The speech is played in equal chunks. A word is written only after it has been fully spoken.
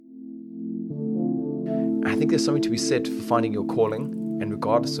think there's something to be said for finding your calling, and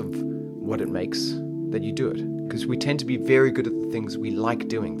regardless of what it makes, that you do it. Because we tend to be very good at the things we like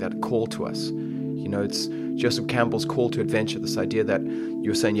doing, that call to us. You know, it's Joseph Campbell's call to adventure, this idea that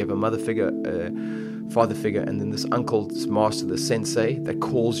you're saying you have a mother figure, a father figure, and then this uncle, this master, the sensei, that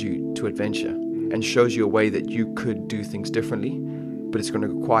calls you to adventure and shows you a way that you could do things differently, but it's going to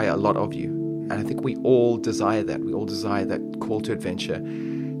require a lot of you. And I think we all desire that. We all desire that call to adventure,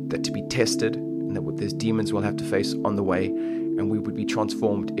 that to be tested, and that there's demons we'll have to face on the way, and we would be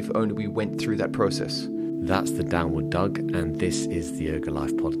transformed if only we went through that process. That's the Downward Doug, and this is the Yoga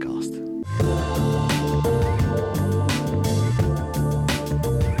Life Podcast.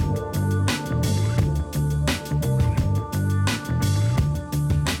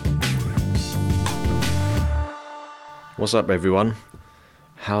 What's up, everyone?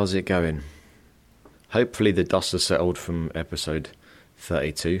 How's it going? Hopefully the dust has settled from episode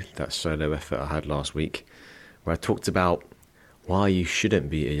 32, that solo effort I had last week, where I talked about why you shouldn't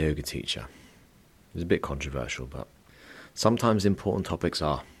be a yoga teacher. It was a bit controversial, but sometimes important topics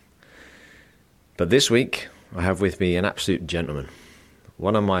are. But this week, I have with me an absolute gentleman,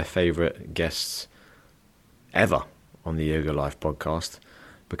 one of my favourite guests ever on the Yoga Life podcast,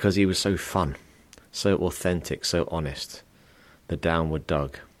 because he was so fun, so authentic, so honest. The Downward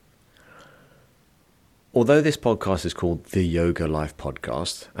Doug. Although this podcast is called the Yoga Life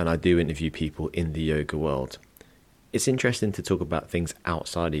Podcast, and I do interview people in the yoga world, it's interesting to talk about things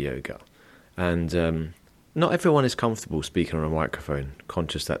outside of yoga. And not everyone is comfortable speaking on a microphone,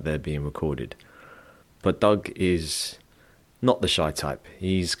 conscious that they're being recorded. But Doug is not the shy type.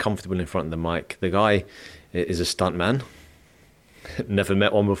 He's comfortable in front of the mic. The guy is a stuntman. Never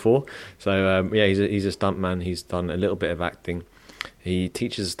met one before. So he's a stuntman. He's done a little bit of acting. He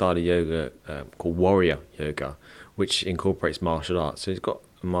teaches a style of yoga called warrior yoga, which incorporates martial arts. So he's got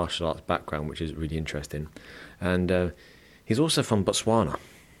a martial arts background, which is really interesting. And he's also from Botswana.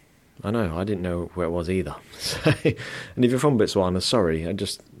 I know, I didn't know where it was either. And if you're from Botswana, sorry, I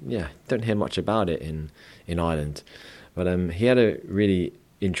just, don't hear much about it in Ireland. But he had a really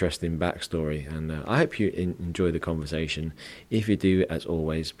interesting backstory, and I hope you enjoy the conversation. If you do, as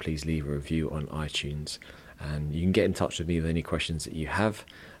always, please leave a review on iTunes. And you can get in touch with me with any questions that you have.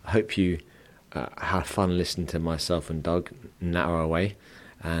 I hope you had fun listening to myself and Doug natter away.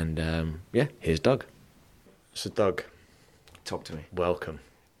 And here's Doug. So Doug, Talk to me. welcome.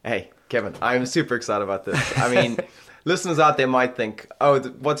 Hey, Kevin, I'm super excited about this. I mean, listeners out there might think,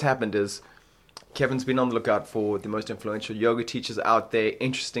 what's happened is Kevin's been on the lookout for the most influential yoga teachers out there,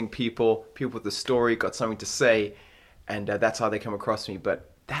 interesting people with a story, got something to say, and that's how they come across me. But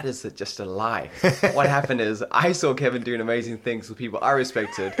that is just a lie. What happened is I saw Kevin doing amazing things with people I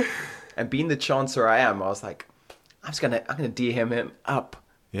respected, and being the chancer I am, I was like, I'm gonna DM him up.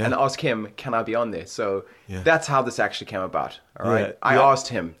 Yeah. And ask him, can I be on there? So that's how this actually came about. All right. I asked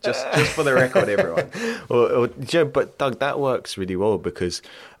him, just for the record, everyone. But Doug, that works really well, because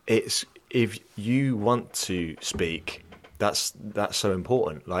it's, if you want to speak, that's so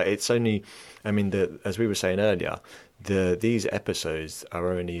important. Like, it's only, I mean, as we were saying earlier, these episodes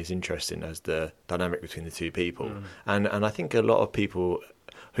are only as interesting as the dynamic between the two people. And I think a lot of people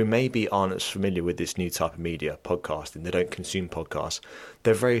who maybe aren't as familiar with this new type of media, podcasting, they don't consume podcasts,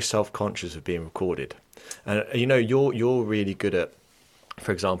 they're very self-conscious of being recorded. And, you're really good at,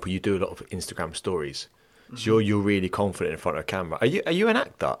 for example, you do a lot of Instagram stories. So you're really confident in front of a camera. Are you an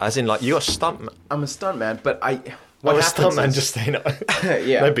actor? As in, like, you're a stuntman? I'm a stuntman, but a stuntman, just saying it.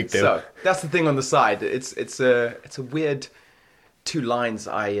 Yeah. No big deal. So that's the thing on the side. It's a weird two lines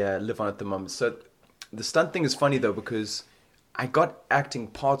I live on at the moment. So the stunt thing is funny, though, because I got acting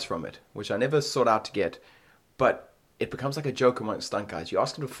parts from it, which I never sought out to get, but it becomes like a joke among stunt guys. You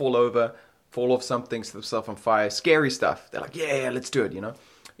ask them to fall off something, set themselves on fire, scary stuff. They're like, yeah, let's do it, You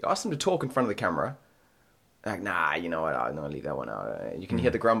ask them to talk in front of the camera, they're like, nah, you know what, I'm going to leave that one out. You can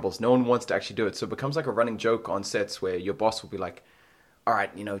hear the grumbles. No one wants to actually do it. So it becomes like a running joke on sets where your boss will be like, all right,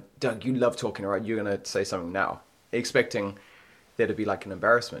 Doug, you love talking, all right, you're going to say something now, expecting there to be like an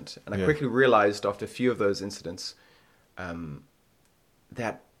embarrassment. And I quickly realized after a few of those incidents,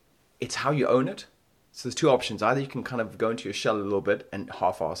 that it's how you own it. So there's two options. Either you can kind of go into your shell a little bit and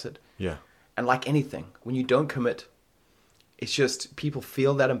half-ass it. Yeah. And like anything, when you don't commit, it's just people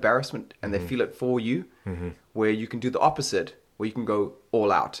feel that embarrassment and they feel it for you, where you can do the opposite, where you can go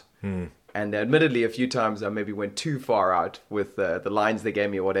all out. And admittedly, a few times I maybe went too far out with the lines they gave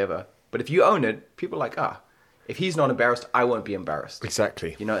me or whatever. But if you own it, people are like, if he's not embarrassed, I won't be embarrassed.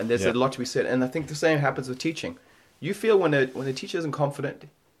 Exactly. And there's a lot to be said. And I think the same happens with teaching. You feel when a teacher isn't confident,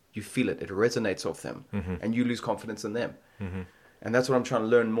 you feel it. It resonates off them. And you lose confidence in them. And that's what I'm trying to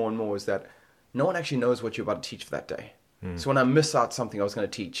learn more and more, is that no one actually knows what you're about to teach for that day. So when I miss out something I was going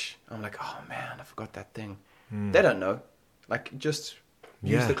to teach, I'm like, oh man, I forgot that thing. They don't know. Like, just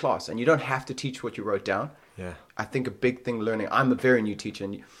use the class, and you don't have to teach what you wrote down. Yeah. I think a big thing learning, I'm a very new teacher,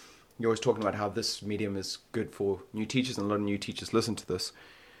 and you're always talking about how this medium is good for new teachers, and a lot of new teachers listen to this.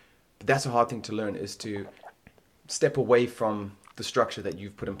 But that's a hard thing to learn, is to step away from the structure that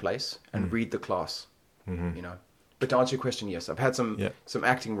you've put in place and read the class, you know. But to answer your question, yes, I've had some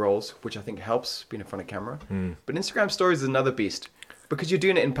acting roles, which I think helps being in front of camera. But Instagram stories is another beast, because you're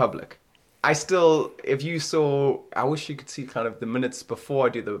doing it in public. I still, if you saw, I wish you could see kind of the minutes before I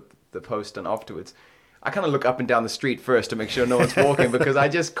do the post and afterwards. I kind of look up and down the street first to make sure no one's walking, because I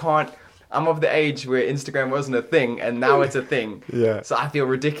just can't. I'm of the age where Instagram wasn't a thing, and now it's a thing. Yeah. So I feel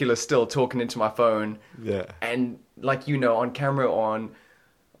ridiculous still talking into my phone. Yeah. And like, you know, on camera or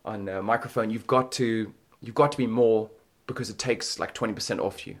on a microphone, you've got to be more, because it takes like 20%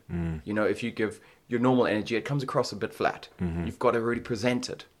 off you. You know, if you give your normal energy, it comes across a bit flat. You've got to really present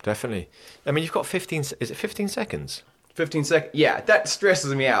it. Definitely. I mean, you've got 15. Is it 15 seconds? 15 seconds. Yeah, that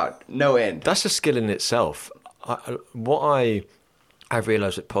stresses me out. No end. That's a skill in itself. What I've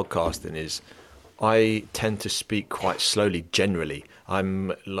realised with podcasting is I tend to speak quite slowly generally.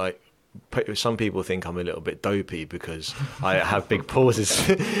 I'm like, some people think I'm a little bit dopey because I have big pauses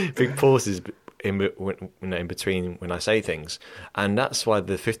in between when I say things. And that's why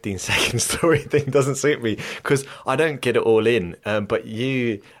the 15-second story thing doesn't suit me, because I don't get it all in. But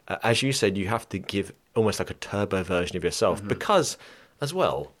you, as you said, you have to give almost like a turbo version of yourself, because as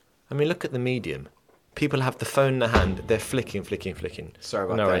well, I mean, look at the medium. People have the phone in their hand, they're flicking. Sorry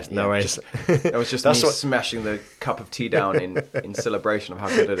about that. No worries. That was just me smashing the cup of tea down in celebration of how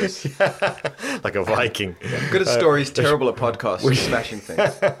good it is. Like a Viking. Good at stories, terrible at podcasts, smashing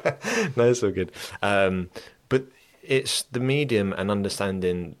things. No, it's all good. But it's the medium and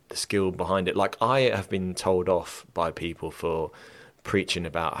understanding the skill behind it. Like, I have been told off by people for preaching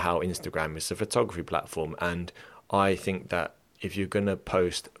about how Instagram is a photography platform, and I think that if you're going to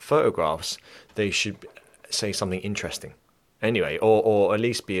post photographs, they should say something interesting anyway, or at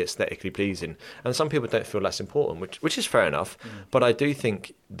least be aesthetically pleasing. And some people don't feel that's important, which is fair enough. But I do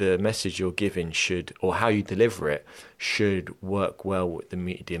think the message you're giving should, or how you deliver it, should work well with the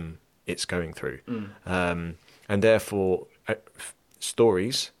medium it's going through. And therefore,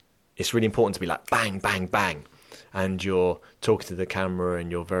 stories, it's really important to be like bang, bang, bang. And you're talking to the camera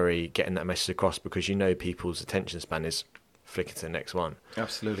and you're very getting that message across, because you know people's attention span is flicking to the next one.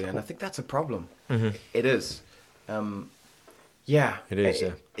 Absolutely. And I think that's a problem. It is. Yeah. It is,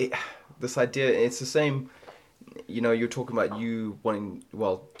 this idea, it's the same, you know, you're talking about you wanting,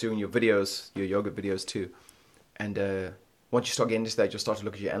 doing your videos, your yoga videos too. And once you start getting into that, you'll start to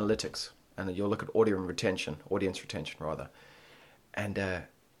look at your analytics, and you'll look at audience retention. And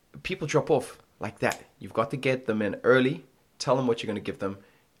people drop off like that. You've got to get them in early, tell them what you're going to give them,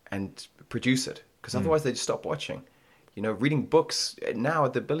 and produce it. Because otherwise they just stop watching. You know, reading books, now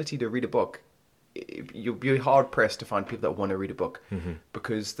the ability to read a book, you'll be hard pressed to find people that want to read a book,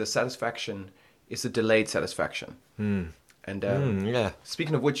 because the satisfaction is a delayed satisfaction. And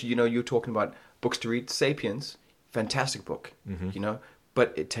speaking of which, you know, you're talking about books to read. Sapiens, fantastic book, you know,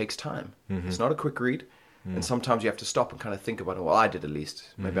 but it takes time. It's not a quick read. And sometimes you have to stop and kind of think about it. Well, I did at least.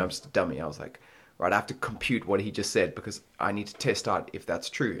 Maybe I'm just a dummy. I was like, right, I have to compute what he just said, because I need to test out if that's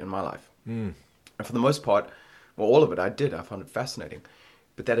true in my life. And for the most part, well, all of it I did. I found it fascinating.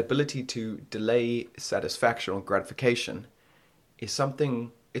 But that ability to delay satisfaction or gratification is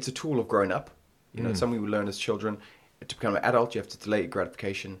something, it's a tool of growing up. You know, it's something we learn as children. To become an adult, you have to delay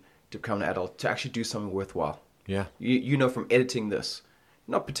gratification. To become an adult, to actually do something worthwhile. Yeah. You know, from editing this,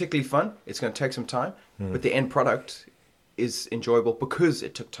 not particularly fun. It's going to take some time. But the end product is enjoyable because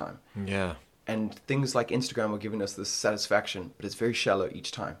it took time. Yeah. And things like Instagram are giving us this satisfaction, but it's very shallow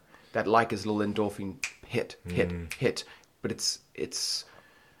each time. That like is a little endorphin hit, but it's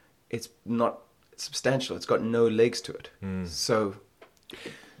not substantial. It's got no legs to it. So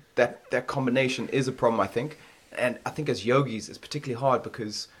that combination is a problem, I think. And I think as yogis, it's particularly hard,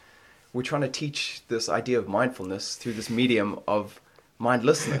 because we're trying to teach this idea of mindfulness through this medium of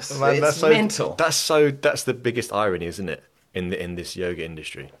mindlessness. Man, it's mental. That's the biggest irony, isn't it, in this yoga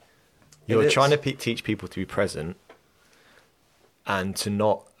industry? You're trying to teach people to be present and to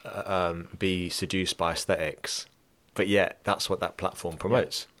not be seduced by aesthetics, but yet that's what that platform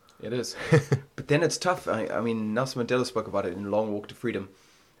promotes. Yeah, it is. But then it's tough. I mean, Nelson Mandela spoke about it in Long Walk to Freedom,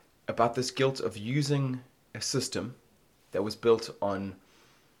 about this guilt of using a system that was built on,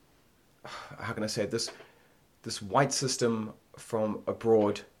 how can I say it, this white system from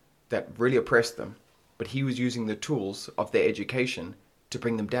abroad that really oppressed them, but he was using the tools of their education to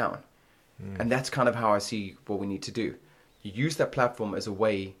bring them down. And that's kind of how I see what we need to do. You use that platform as a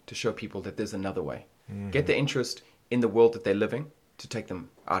way to show people that there's another way. Get their interest in the world that they're living to take them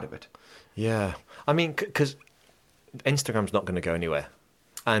out of it. Yeah. I mean, because Instagram's not going to go anywhere.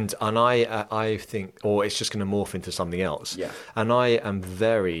 And I think, or it's just going to morph into something else. Yeah. And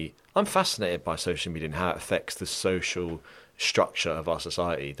I'm fascinated by social media and how it affects the social structure of our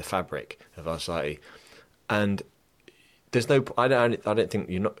society, the fabric of our society. And I don't think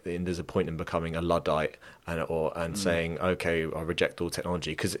there's a point in becoming a Luddite and saying, okay, I reject all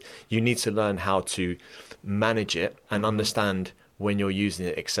technology, because you need to learn how to manage it and understand when you're using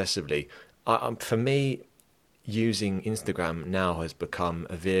it excessively. For me, using Instagram now has become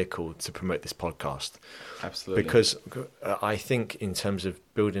a vehicle to promote this podcast. Absolutely. Because I think in terms of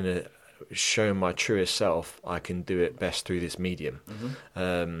showing my truest self, I can do it best through this medium.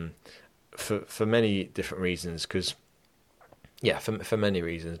 For many different reasons, because for many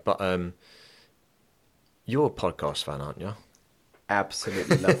reasons. But you're a podcast fan, aren't you?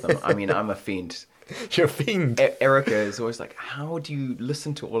 Absolutely love them. I mean, I'm a fiend. You're a fiend. Erica is always like, how do you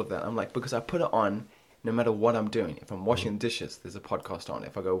listen to all of that? I'm like, because I put it on no matter what I'm doing. If I'm washing dishes, there's a podcast on.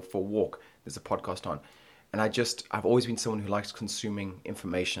 If I go for a walk, there's a podcast on. And I've always been someone who likes consuming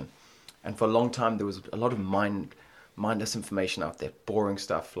information. And for a long time, there was a lot of mindless information out there, boring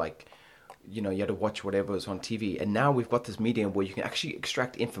stuff like, you had to watch whatever was on TV. And now we've got this medium where you can actually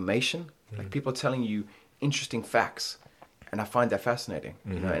extract information. Like people are telling you interesting facts. And I find that fascinating.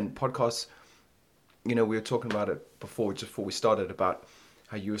 And podcasts, we were talking about it just before we started, about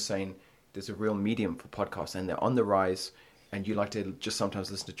how you were saying there's a real medium for podcasts and they're on the rise, and you like to just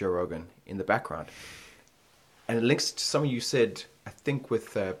sometimes listen to Joe Rogan in the background. And it links to something you said, I think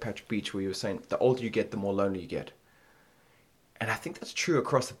with Patrick Beach, where you were saying the older you get, the more lonely you get. And I think that's true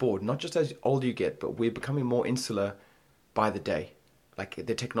across the board, not just as older you get, but we're becoming more insular by the day. Like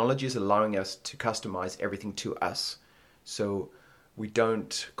the technology is allowing us to customize everything to us, so we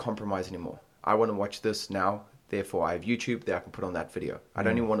don't compromise anymore. I want to watch this now, therefore I have YouTube, there I can put on that video. I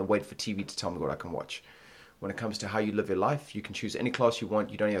don't even want to wait for TV to tell me what I can watch. When it comes to how you live your life, you can choose any class you want.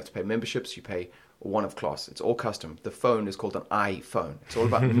 You don't even have to pay memberships. You pay a one-off class. It's all custom. The phone is called an iPhone. It's all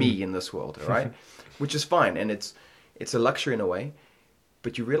about me in this world, all right? Which is fine, and it's a luxury in a way,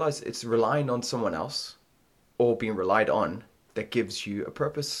 but you realize it's relying on someone else or being relied on that gives you a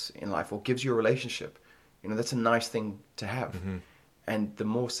purpose in life or gives you a relationship. That's a nice thing to have. And the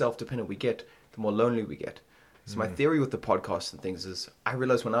more self-dependent we get, the more lonely we get. So my theory with the podcast and things is, I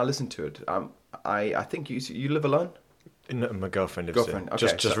realize when I listen to it, I think you live alone? No, my girlfriend lives in.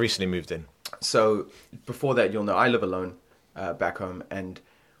 Okay, just recently moved in. So before that, you'll know I live alone back home, and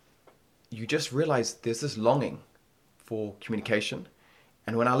you just realize there's this longing for communication.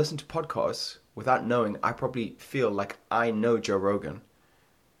 And when I listen to podcasts, without knowing, I probably feel like I know Joe Rogan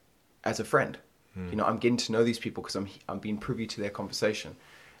as a friend. I'm getting to know these people because I'm being privy to their conversation.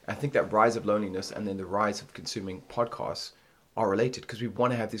 I think that rise of loneliness and then the rise of consuming podcasts are related, because we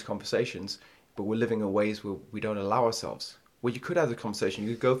want to have these conversations, but we're living in ways where we don't allow ourselves. Where you could have the conversation,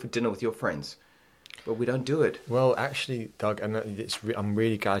 you could go for dinner with your friends, but we don't do it. Well, actually, Doug, and I'm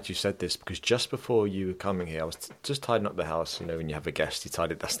really glad you said this, because just before you were coming here, I was just tidying up the house. When you have a guest, you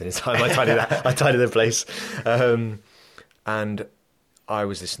tidy dust in his time. I tidy the place, and I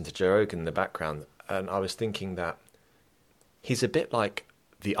was listening to Joe Rogan in the background, and I was thinking that he's a bit like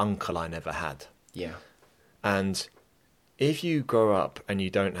the uncle I never had. Yeah. And if you grow up and you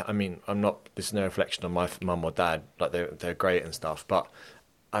don't, this is no reflection on my mum or dad, like they're great and stuff, but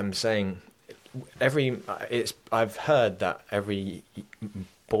I'm saying I've heard that every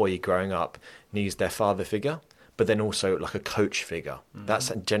boy growing up needs their father figure, but then also like a coach figure.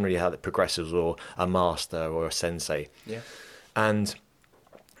 That's generally how it progresses, or a master or a sensei. Yeah. And,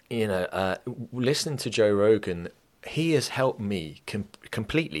 listening to Joe Rogan, he has helped me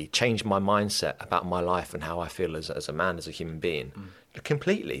completely change my mindset about my life and how I feel as a man, as a human being.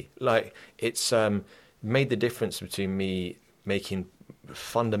 Completely. Like, it's made the difference between me making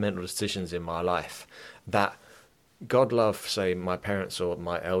fundamental decisions in my life that God love, say, my parents or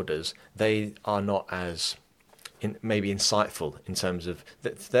my elders, they are not as maybe insightful in terms of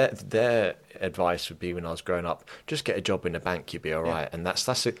their advice would be when I was growing up, just get a job in a bank, you'll be all right. And that's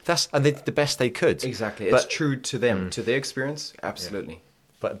and they did the best they could. Exactly. It's true to them, to their experience. Absolutely.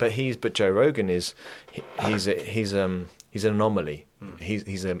 Yeah. But Joe Rogan he's an anomaly.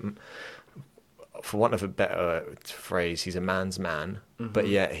 He's for want of a better phrase, he's a man's man, but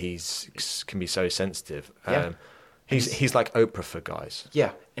yet can be so sensitive. He's like Oprah for guys.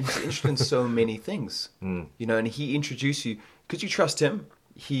 Yeah, and he's interested in so many things. And he introduced you, because you trust him.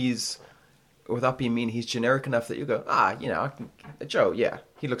 He's without being mean, he's generic enough that you go, Joe, yeah,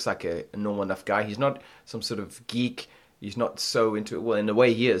 he looks like a normal enough guy. He's not some sort of geek. He's not so into it. Well, in a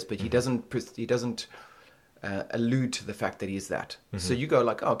way he is, but he doesn't allude to the fact that he's that. So you go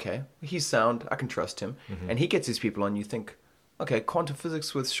like, okay, he's sound. I can trust him. And he gets his people on. You think, okay, quantum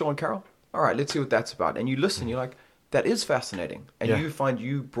physics with Sean Carroll. All right, let's see what that's about. And you listen. You're like, that is fascinating. And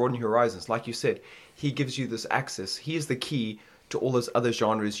you broaden your horizons. Like you said, he gives you this access. He is the key to all those other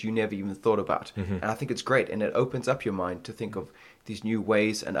genres you never even thought about. And I think it's great. And it opens up your mind to think of these new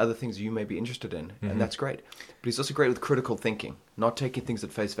ways and other things you may be interested in. And that's great. But he's also great with critical thinking, not taking things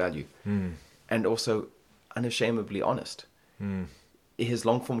at face value. And also unashamedly honest. His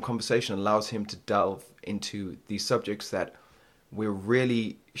long form conversation allows him to delve into these subjects that we're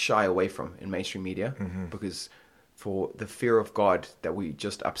really shy away from in mainstream media, because for the fear of God that we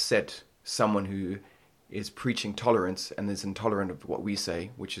just upset someone who is preaching tolerance and is intolerant of what we say,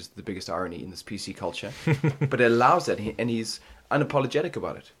 which is the biggest irony in this PC culture. But it allows that, and he's unapologetic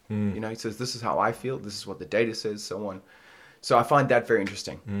about it. He says, this is how I feel, this is what the data says, so on. So I find that very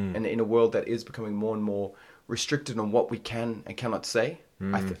interesting. And in a world that is becoming more and more restricted on what we can and cannot say,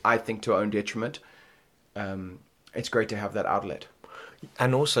 I think to our own detriment, it's great to have that outlet.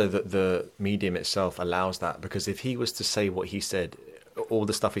 And also that the medium itself allows that, because if he was to say what he said, all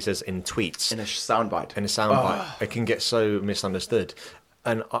the stuff he says in tweets, in a soundbite, it can get so misunderstood.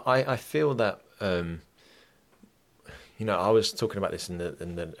 And I feel that I was talking about this in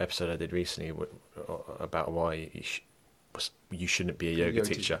the episode I did recently about why you shouldn't be a yoga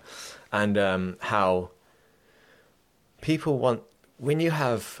teacher, and how people want, when you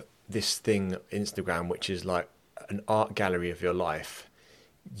have this thing Instagram, which is like an art gallery of your life,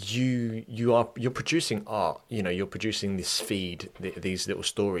 you're producing art. You're producing this feed, these little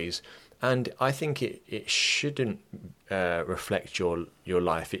stories, and I think it shouldn't reflect your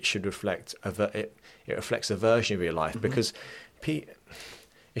life. It should reflect it reflects a version of your life, because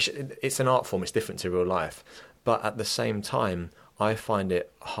it's an art form. It's different to real life, but at the same time, I find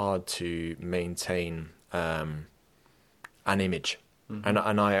it hard to maintain an image. And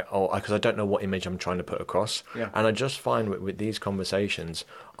because I don't know what image I'm trying to put across, and I just find with these conversations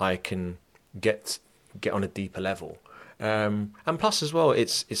I can get on a deeper level, and plus as well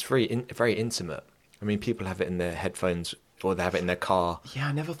it's very intimate. I mean, people have it in their headphones or they have it in their car. Yeah,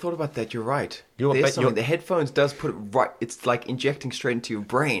 I never thought about that. You're right. The headphones does put it right. It's like injecting straight into your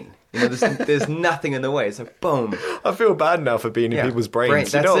brain. There's nothing in the way. It's like boom. I feel bad now for being in people's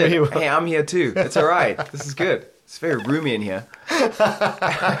brains. That's it. Hey, I'm here too. It's all right. This is good. It's very roomy in here. No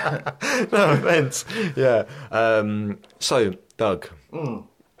offense. Yeah. So, Doug,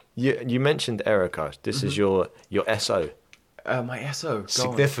 you mentioned Erica. This is your SO. My SO.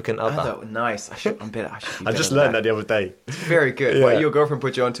 Significant other. Nice. I should be better. I just learned that the other day. It's very good. Yeah. Well, your girlfriend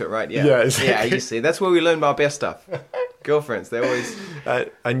put you onto it, right? Yeah. Yeah, exactly. Yeah, you see. That's where we learn our best stuff. Girlfriends, they always...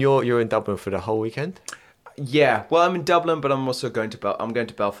 and you're in Dublin for the whole weekend? Yeah. Well, I'm in Dublin, but I'm also going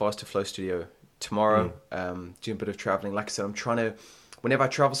to Belfast to Flow Studio tomorrow, doing a bit of traveling. Like I said, I'm trying to, whenever I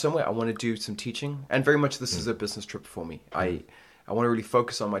travel somewhere, I want to do some teaching, and very much this is a business trip for me. I want to really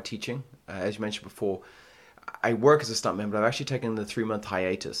focus on my teaching. As you mentioned before, I work as a stuntman, but I've actually taken the 3-month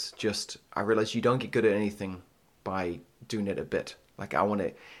hiatus. I realized you don't get good at anything by doing it a bit. Like, I want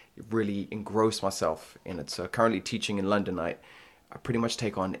to really engross myself in it. So currently teaching in London, I pretty much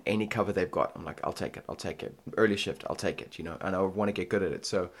take on any cover they've got. I'm like, I'll take it. Early shift, I'll take it, and I want to get good at it.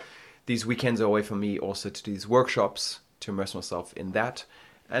 So these weekends are a way for me also to do these workshops, to immerse myself in that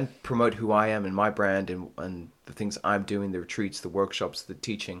and promote who I am and my brand and the things I'm doing, the retreats, the workshops, the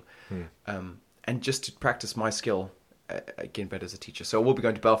teaching, and just to practice my skill again better as a teacher. So we'll be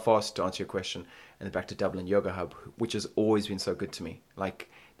going to Belfast, to answer your question, and then back to Dublin Yoga Hub, which has always been so good to me. Like,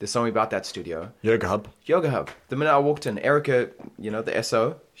 there's something about that studio. Yoga Hub. The minute I walked in, Erica, the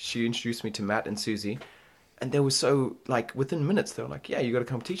SO, she introduced me to Matt and Susie. And they were so, like, within minutes, they were like, yeah, you got to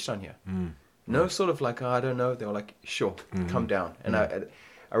come teach down here. No sort of like, I don't know. They were like, sure, come down. And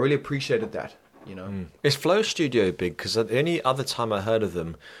I really appreciated that, Is Flow Studio big? Because the only other time I heard of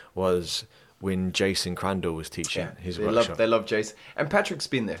them was when Jason Crandall was teaching his workshop. They love Jason. And Patrick's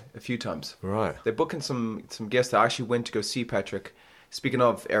been there a few times. Right. They're booking some guests. I actually went to go see Patrick. Speaking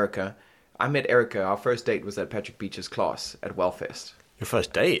of Erica, I met Erica. Our first date was at Patrick Beach's class at Wellfest. Your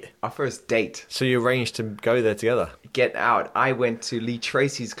first date? Our first date. So you arranged to go there together? Get out. I went to Lee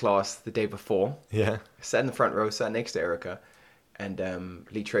Tracy's class the day before. Yeah. Sat in the front row, sat next to Erica. And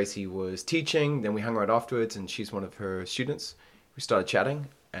Lee Tracy was teaching. Then we hung around afterwards, and she's one of her students. We started chatting,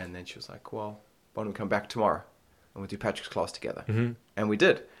 and then she was like, well, why don't we come back tomorrow? And we'll do Patrick's class together. And we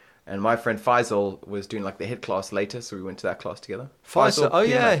did. And my friend Faisal was doing like the hit class later, so we went to that class together. Faisal, oh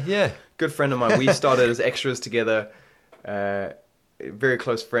piano. yeah. Good friend of mine. We started as extras together, very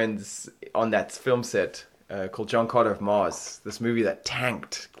close friends on that film set called John Carter of Mars. This movie that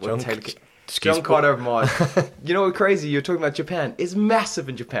tanked. John Carter of Mars. You know what crazy? You're talking about Japan. It's massive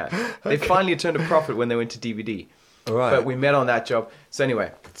in Japan. They finally turned a profit when they went to DVD. Right. But we met on that job. So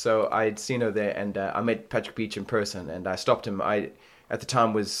anyway, so I'd seen her there, and I met Patrick Beach in person, and I stopped him. I, at the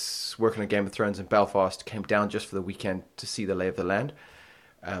time, was working on Game of Thrones in Belfast, came down just for the weekend to see the lay of the land.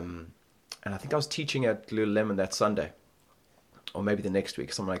 And I think I was teaching at Lululemon that Sunday, or maybe the next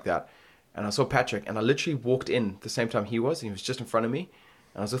week, something like that. And I saw Patrick, and I literally walked in the same time he was, and he was just in front of me.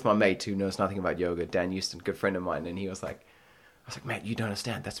 And I was with my mate who knows nothing about yoga, Dan Houston, good friend of mine, and he was like, I was like, "Mate, you don't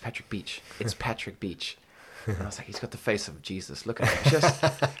understand. That's Patrick Beach. It's Patrick Beach." And I was like, he's got the face of Jesus. Look at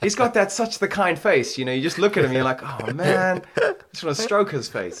him. He's got that such the kind face. You know, you just look at him, you're like, oh man, I just want to stroke his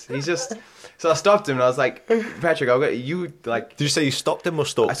face. He's just. So I stopped him and I was like, Patrick, I'll get you like. Did you say you stopped him or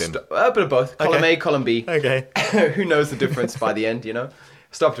stalked him? A bit of both. Column A, column B. Okay. Who knows the difference by the end, you know?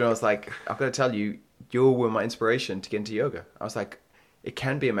 Stopped him and I was like, I've got to tell you, you were my inspiration to get into yoga. I was like, it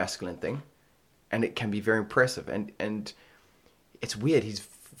can be a masculine thing, and it can be very impressive, and it's weird. He's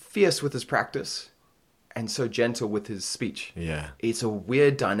fierce with his practice, and so gentle with his speech. Yeah, it's a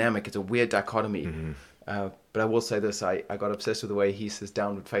weird dynamic. It's a weird dichotomy. Mm-hmm. But I will say this: I got obsessed with the way he says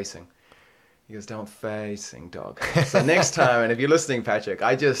 "downward facing." He goes "downward facing, dog." So next time, and if you're listening, Patrick,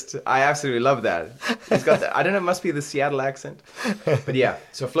 I absolutely love that. He's got that. I don't know. It must be the Seattle accent, but yeah.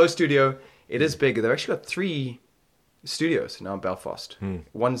 So Flow Studio, it is big. They've actually got 3 studios now in Belfast.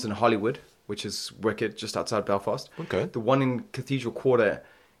 One's in Hollywood, which is wicked, just outside Belfast. Okay. The one in Cathedral Quarter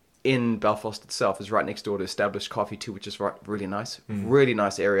in Belfast itself is right next door to Established Coffee too, which is really nice. Really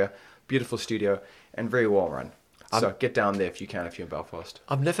nice area, beautiful studio, and very well run. So get down there if you can, if you're in Belfast.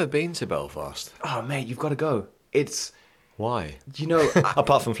 I've never been to Belfast. Oh mate, you've got to go. It's why? You know,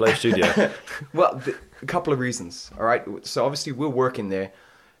 apart from Flow Studio. Well, a couple of reasons. All right, so obviously we're working there.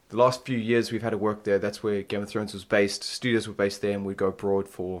 The last few years we've had to work there. That's where Game of Thrones was based. Studios were based there, and we'd go abroad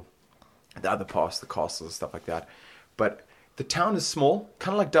for the other parts, the castles, stuff like that. But the town is small,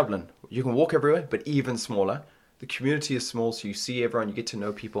 kind of like Dublin. You can walk everywhere, but even smaller. The community is small, so you see everyone, you get to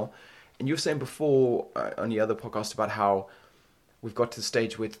know people. And you were saying before on the other podcast about how we've got to the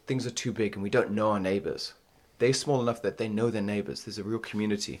stage where things are too big and we don't know our neighbors. They're small enough that they know their neighbors. There's a real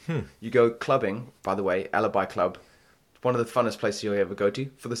community. You go clubbing, by the way, Alibi Club. One of the funnest places you'll ever go to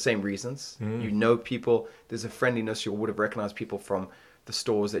for the same reasons. You know people. There's a friendliness. You would have recognized people from the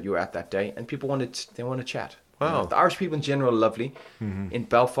stores that you were at that day, and people want to chat. Wow. You know, the Irish people in general are lovely. In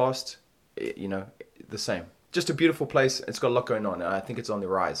Belfast, you know, the same. Just a beautiful place. It's got a lot going on, and I think it's on the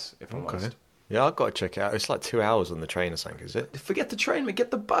rise. If I'm honest. Yeah, I've got to check it out. It's like 2 hours on the train or something, is it? Forget the train, man.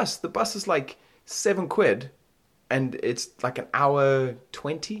 Get the bus. The bus is like £7, and it's like an hour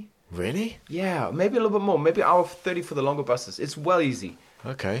 20. Really? Yeah, maybe a little bit more. Maybe hour 30 for the longer buses. It's well easy.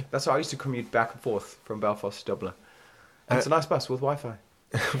 Okay. That's how I used to commute back and forth from Belfast to Dublin. And it's a nice bus with Wi-Fi.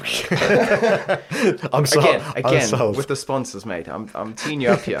 I'm sold. With the sponsors, mate. I'm teeing you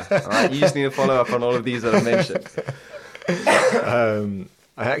up here. All right, you just need to follow up on all of these that I've mentioned.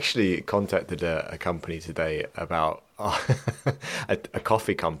 I actually contacted a company today about a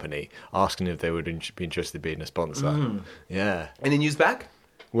coffee company, asking if they would be interested in being a sponsor. Yeah. Any news back?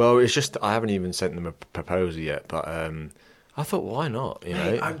 Well, it's just I haven't even sent them a proposal yet, but I thought, why not? You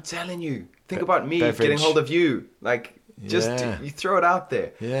know, I'm telling you. Think about me getting hold of you. Like, just you throw it out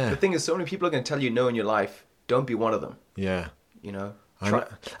there. Yeah. The thing is, so many people are going to tell you no in your life. Don't be one of them. Yeah. You know.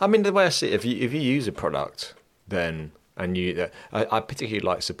 I mean, the way I see it, if you use a product, then I particularly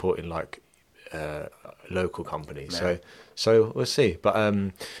like supporting like local companies. Yeah. So we'll see. But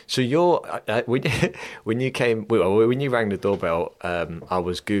so when you rang the doorbell, I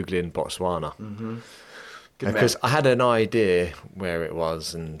was Googling Botswana. Because I had an idea where it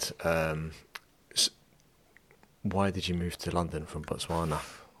was, and why did you move to London from Botswana?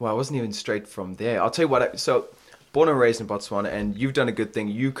 Well, I wasn't even straight from there. I'll tell you what. So, born and raised in Botswana, and you've done a good thing.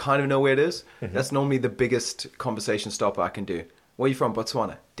 You kind of know where it is. That's normally the biggest conversation stopper I can do. Where are you from?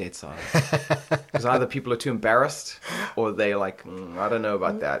 Botswana? Dead silence. Because either people are too embarrassed, or they're like, I don't know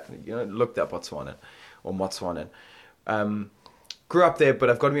about that. You know, looked up Botswana or Motswanan. Grew up there,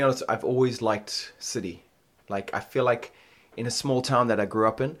 but I've got to be honest. I've always liked city. Like, I feel like in a small town that I grew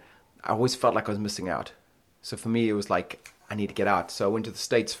up in, I always felt like I was missing out. So for me, it was like, I need to get out. So I went to the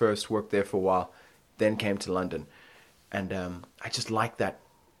States first, worked there for a while, then came to London. And I just like that.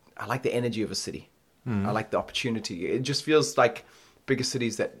 I like the energy of a city. I like the opportunity. It just feels like bigger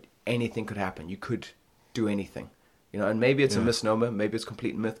cities that anything could happen. You could do anything. You know, and maybe it's a Yeah. misnomer, maybe it's a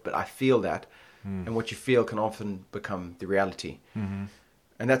complete myth, but I feel that. And what you feel can often become the reality. Mm-hmm.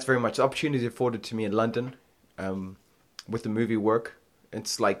 And that's very much the opportunity afforded to me in London with the movie work.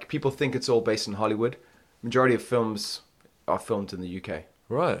 It's like people think it's all based in Hollywood. Majority of films are filmed in the UK.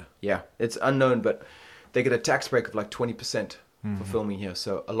 Right. Yeah, it's unknown, but they get a tax break of like 20% for filming here.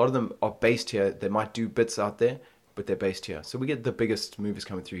 So a lot of them are based here. They might do bits out there, but they're based here. So we get the biggest movies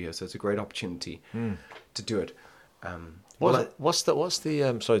coming through here. So it's a great opportunity to do it. What's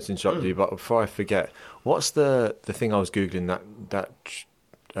the sorry to interrupt you, but before I forget, what's the thing I was googling that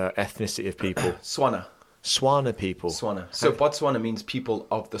ethnicity of people? Swana. Swana people. Swana. So Botswana means people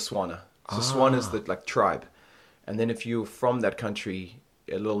of the Swana. So Swana is the like tribe. And then if you're from that country,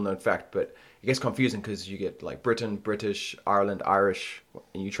 a little known fact, but it gets confusing because you get like Britain, British, Ireland, Irish,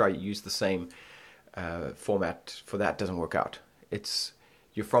 and you try to use the same format for that, doesn't work out. It's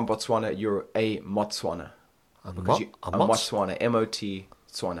you're from Botswana, you're a Motswana. A Motswana, M-O-T,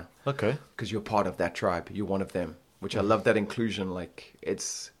 Tswana. Okay. Because you're part of that tribe. You're one of them. Which I love that inclusion. Like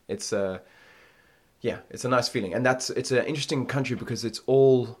it's a nice feeling. And it's an interesting country because it's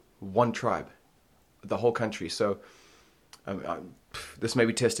all one tribe, the whole country. So this may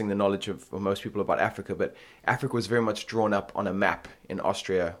be testing the knowledge of most people about Africa, but Africa was very much drawn up on a map in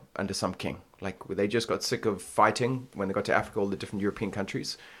Austria under some king. Like they just got sick of fighting when they got to Africa, all the different European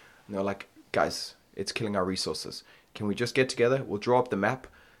countries. And they're like, guys, it's killing our resources. Can we just get together? We'll draw up the map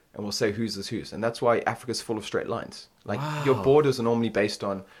and we'll say whose is whose. And that's why Africa's full of straight lines. Like your borders are normally based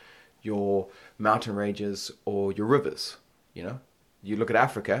on your mountain ranges or your rivers, you know? You look at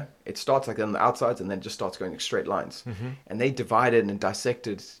Africa, it starts like on the outsides and then it just starts going in straight lines. And they divided and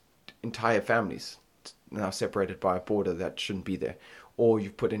dissected entire families, now separated by a border that shouldn't be there. Or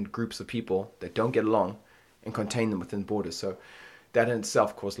you've put in groups of people that don't get along and contain them within borders. So that in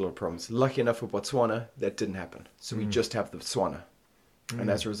itself caused a lot of problems. Lucky enough for Botswana, that didn't happen. So we just have the Tswana. And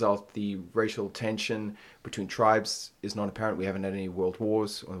as a result, the racial tension between tribes is not apparent. We haven't had any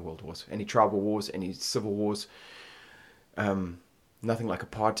any tribal wars, any civil wars. Nothing like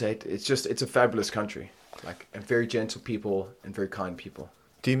apartheid. It's a fabulous country. Like, and very gentle people and very kind people.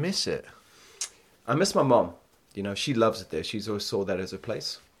 Do you miss it? I miss my mom. You know, she loves it there. She's always saw that as a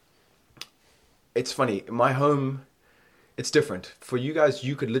place. It's funny. My home, it's different. For you guys,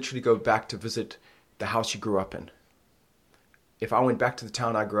 you could literally go back to visit the house you grew up in. If I went back to the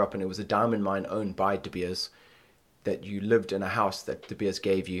town I grew up in, it was a diamond mine owned by De Beers, that you lived in a house that De Beers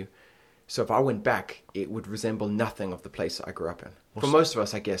gave you. So if I went back, it would resemble nothing of the place I grew up in. For most of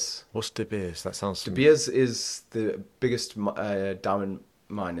us, I guess. What's De Beers? That sounds... De Beers is the biggest diamond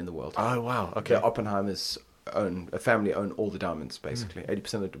mine in the world. Oh, wow. Okay. The Oppenheimers a family own all the diamonds, basically.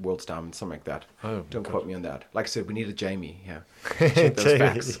 80% of the world's diamonds, something like that. Oh, Don't quote me on that. Like I said, we need a Jamie. Yeah. Check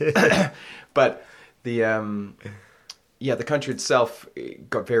those facts. But the country itself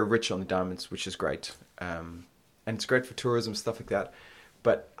got very rich on the diamonds, which is great. And it's great for tourism, stuff like that.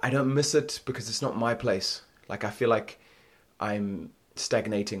 But I don't miss it because it's not my place. Like, I feel like I'm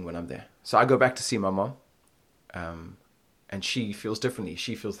stagnating when I'm there. So I go back to see my mom. And she feels differently.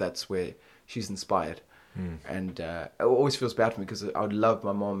 She feels that's where she's inspired. And it always feels bad for me because I would love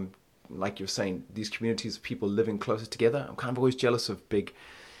my mom, like you're saying, these communities of people living closer together. I'm kind of always jealous of big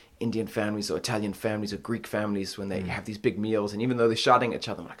Indian families or Italian families or Greek families when they have these big meals. And even though they're shouting at each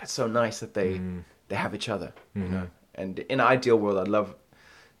other, I'm like, it's so nice that they have each other, you know. And in an ideal world, I'd love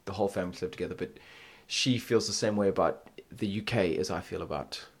the whole family to live together. But she feels the same way about the UK as I feel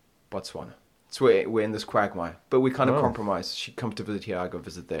about Botswana. So we're in this quagmire. But we kind of compromise. She comes to visit here, I go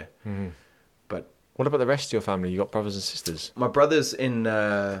visit there. But what about the rest of your family? You got brothers and sisters? My brother's in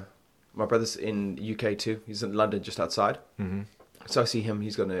UK too. He's in London, just outside. So I see him.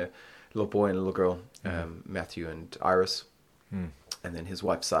 He's got a little boy and a little girl, Matthew and Iris. And then his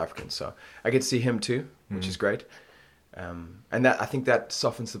wife's South African. So I get to see him too, which is great. And I think that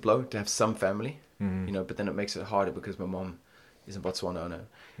softens the blow to have some family, you know, but then it makes it harder because my mom is in Botswana.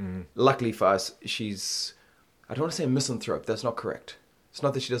 Luckily for us, I don't want to say a misanthrope. That's not correct. It's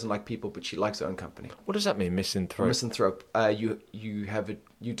not that she doesn't like people, but she likes her own company. What does that mean, misanthrope? Misanthrope. You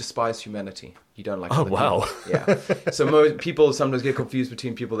despise humanity. You don't like. Oh, other wow. People. Yeah. So most people sometimes get confused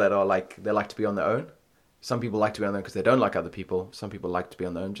between people that are like they like to be on their own. Some people like to be on their own because they don't like other people. Some people like to be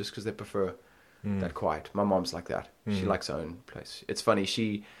on their own just because they prefer that quiet. My mom's like that. She likes her own place. It's funny.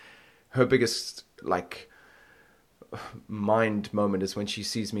 Her biggest like mind moment is when she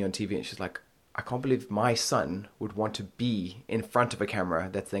sees me on TV and she's like, I can't believe my son would want to be in front of a camera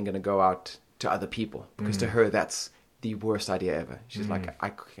that's then going to go out to other people. Because to her, that's the worst idea ever. She's like,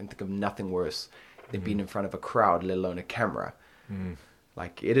 I can think of nothing worse than being in front of a crowd, let alone a camera.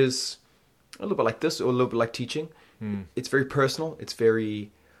 Like, it is a little bit like this or a little bit like teaching. it's very personal. It's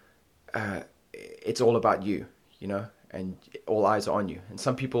very, it's all about you, you know, and all eyes are on you. And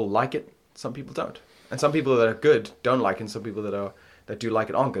some people like it, some people don't. And some people that are good don't like it, and some people that do like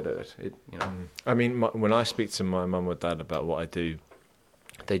it aren't good at it, you know. I mean, when I speak to my mum or dad about what I do,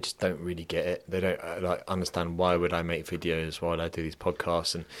 they just don't really get it. They don't understand why would I make videos, why would I do these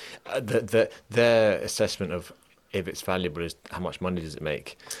podcasts, and their assessment of if it's valuable is how much money does it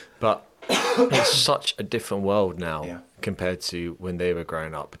make. But it's such a different world now compared to when they were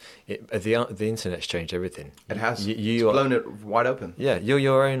growing up. The internet's changed everything. It has. It's blown it wide open. Yeah, you're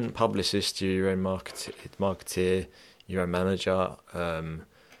your own publicist, you're your own marketeer, your own manager,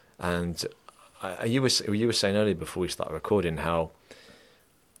 and you were saying earlier before we started recording how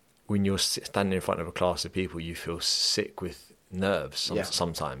when you're standing in front of a class of people, you feel sick with nerves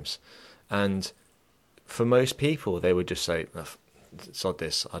sometimes. And for most people, they would just say, "Sod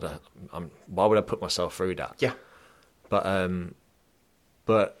this. Why would I put myself through that?" Yeah. But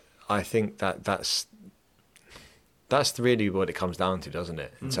I think that's really what it comes down to, doesn't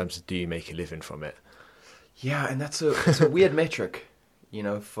it? In terms of, do you make a living from it? Yeah, and it's a weird metric, you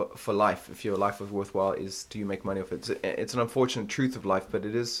know, for life. If your life is worthwhile, is do you make money off it? It's an unfortunate truth of life, but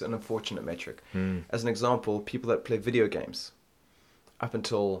it is an unfortunate metric. As an example, people that play video games, up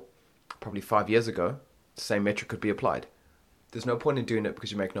until probably 5 years ago, the same metric could be applied. There's no point in doing it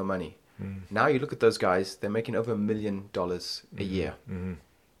because you make no money. Now you look at those guys, they're making over $1 million a year.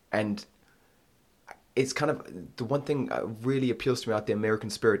 And it's kind of, the one thing that really appeals to me about the American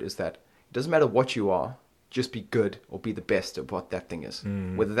spirit is that it doesn't matter what you are, just be good or be the best at what that thing is.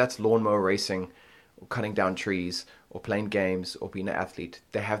 Whether that's lawnmower racing or cutting down trees or playing games or being an athlete,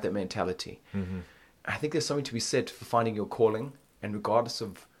 they have that mentality. I think there's something to be said for finding your calling, and regardless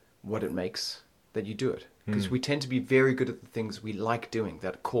of what it makes, that you do it. Because we tend to be very good at the things we like doing,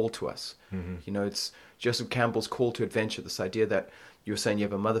 that call to us. You know, it's Joseph Campbell's call to adventure, this idea that you were saying you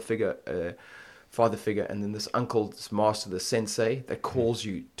have a mother figure, a father figure, and then this uncle, this master, the sensei, that calls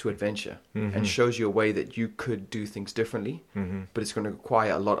you to adventure and shows you a way that you could do things differently, but it's going to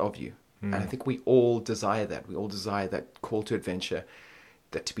require a lot of you. And I think we all desire that. We all desire that call to adventure,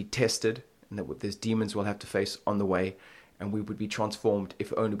 that to be tested, and that there's demons we'll have to face on the way, and we would be transformed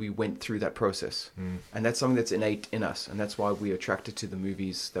if only we went through that process. And that's something that's innate in us, and that's why we're attracted to the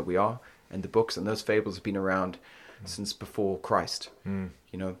movies that we are, and the books, and those fables have been around since before Christ. You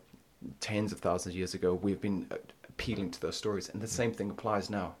know, tens of thousands of years ago, we've been appealing to those stories, and the same thing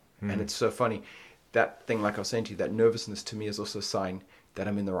applies now. And it's so funny. That thing, like I was saying to you, that nervousness to me is also a sign that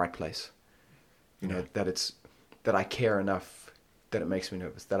I'm in the right place. You know, that I care enough that it makes me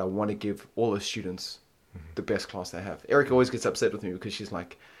nervous, that I want to give all the students the best class they have. Erica always gets upset with me because she's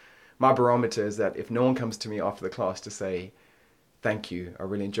like, my barometer is that if no one comes to me after the class to say, thank you, I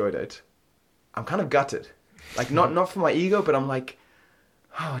really enjoyed it, I'm kind of gutted. Like, not for my ego, but I'm like,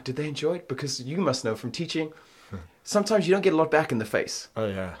 oh, did they enjoy it? Because you must know from teaching, sometimes you don't get a lot back in the face. Oh,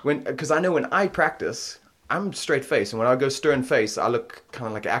 yeah. Because I know when I practice, I'm straight face. And when I go stern face, I look kind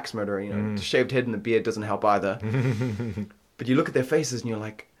of like an axe murderer. You know, the shaved head and the beard doesn't help either. But you look at their faces and you're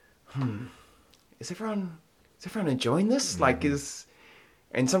like, is everyone enjoying this? Like,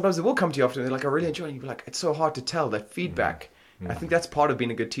 and sometimes they will come to you after and they're like, I really enjoy it. And you'll be like, it's so hard to tell, that feedback. I think that's part of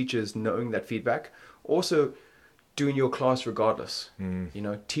being a good teacher, is knowing that feedback. Also, doing your class regardless. You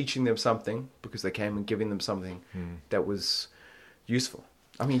know, teaching them something because they came, and giving them something that was useful.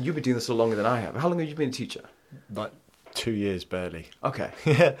 I mean, you've been doing this a lot longer than I have. How long have you been a teacher? Like 2 years barely. Okay.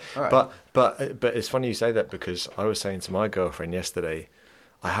 Yeah. All right. But it's funny you say that, because I was saying to my girlfriend yesterday,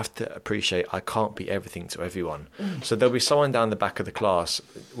 I have to appreciate I can't be everything to everyone. So there'll be someone down the back of the class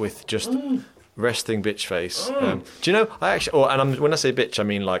with just resting bitch face. Do you know, when I say bitch, I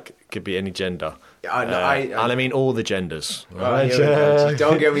mean like could be any gender. I mean all the genders. Right?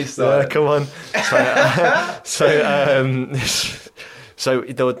 Don't get me started. Come on. So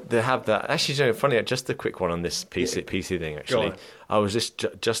they have that. Actually, funny. Just a quick one on this PC thing. Actually, I was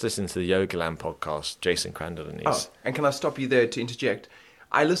just listening to the Yogaland podcast, Jason Crandall and his. And can I stop you there to interject?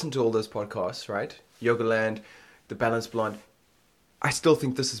 I listen to all those podcasts, right? Yogaland, The Balanced Blonde. I still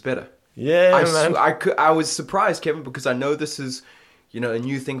think this is better. Yeah, man. I was surprised, Kevin, because I know this is, you know, a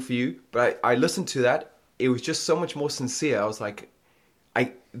new thing for you. But I listened to that. It was just so much more sincere. I was like,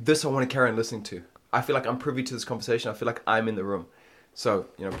 I want to carry on listening to. I feel like I'm privy to this conversation. I feel like I'm in the room. So,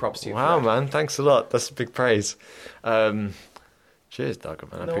 you know, props to you. Wow, man. Thanks a lot. That's a big praise. Cheers, Doug,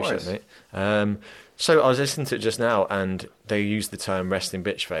 man. I appreciate it, mate. So I was listening to it just now, and they used the term resting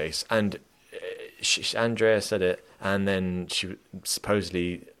bitch face, and Andrea said it, and then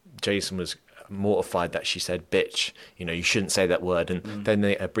supposedly Jason was mortified that she said bitch. You know, you shouldn't say that word, and then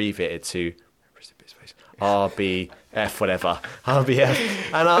they abbreviated to resting bitch face. RBF, whatever,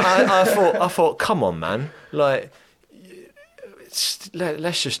 RBF. And I thought, come on, man, like,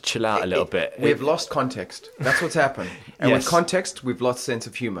 let's just chill out a little bit. We've lost context. That's what's happened. And with context, we've lost sense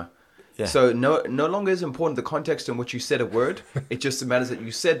of humor. Yeah. So no longer is important the context in which you said a word. It just matters that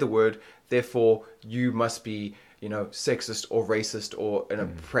you said the word. Therefore, you must be, sexist or racist or an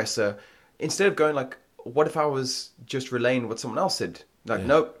oppressor. Instead of going like, what if I was just relaying what someone else said? Like,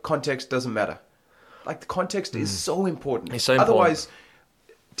 no, context doesn't matter. Like, the context is so important. It's so important. Otherwise,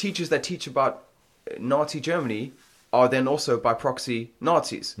 teachers that teach about Nazi Germany are then also by proxy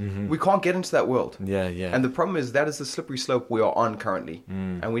Nazis. We can't get into that world. Yeah. And the problem is that is the slippery slope we are on currently.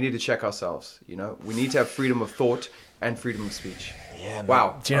 And we need to check ourselves. We need to have freedom of thought and freedom of speech. Yeah.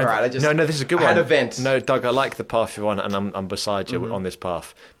 Wow. Do you know, all right. No, this is a good I one. had a vent. No, Doug, I like the path you're on, and I'm beside you on this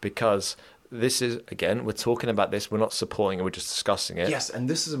path, because this is, again, we're talking about this. We're not supporting it. We're just discussing it. Yes, and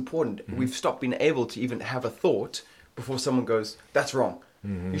this is important. We've stopped being able to even have a thought before someone goes, that's wrong.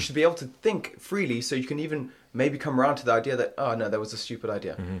 You should be able to think freely so you can even maybe come around to the idea that, oh, no, that was a stupid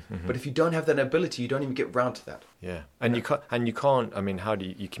idea. But if you don't have that ability, you don't even get round to that. Yeah, and you can't. I mean, how do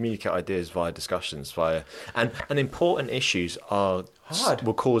you communicate ideas via discussions, and important issues are hard.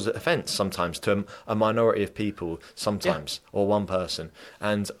 Will cause offence sometimes to a minority of people, sometimes, or one person,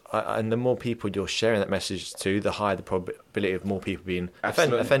 and the more people you're sharing that message to, the higher the probability of more people being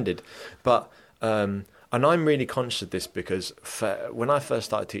offended. But and I'm really conscious of this because when I first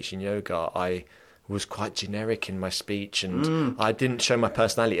started teaching yoga, I was quite generic in my speech, and I didn't show my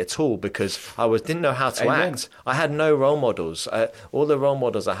personality at all because I didn't know how to act. I had no role models. All the role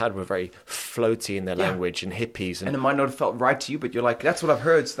models I had were very floaty in their language and hippies, and it might not have felt right to you, but you're like, that's what I've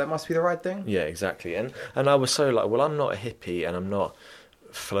heard, so that must be the right thing. Yeah, exactly. And I was so like, well, I'm not a hippie and I'm not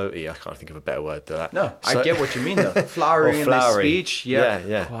floaty. I can't think of a better word than that. No, I get what you mean though. Flowery in their speech.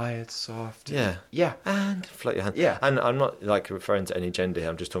 Yeah. Quiet, soft. Yeah. And float your hand. Yeah. And I'm not like referring to any gender here.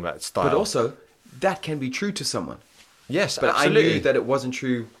 I'm just talking about style. But also, that can be true to someone. Yes, but absolutely. I knew that it wasn't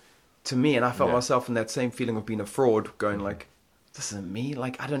true to me, and I felt myself in that same feeling of being a fraud, going like, this isn't me.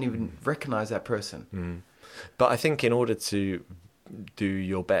 Like, I don't even recognize that person. But I think in order to do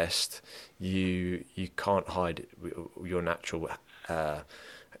your best, you can't hide your natural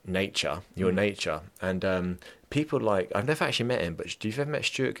nature, and people like, I've never actually met him, but do you ever met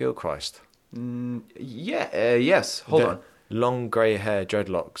Stuart Gilchrist? Yes. Hold on. Long grey hair,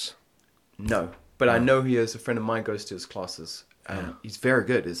 dreadlocks. No, but I know he is. A friend of mine goes to his classes. He's very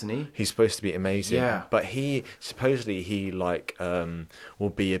good, isn't he? He's supposed to be amazing. Yeah. But he supposedly will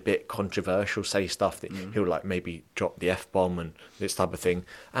be a bit controversial, say stuff that he'll like maybe drop the F-bomb and this type of thing.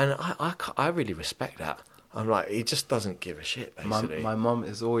 And I really respect that. I'm like, he just doesn't give a shit, basically. My mum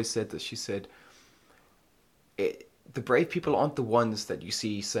has always said that. She said, the brave people aren't the ones that you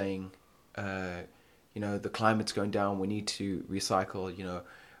see saying, the climate's going down, we need to recycle,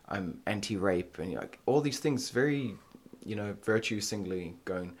 I'm anti-rape, and like all these things, very, virtue singly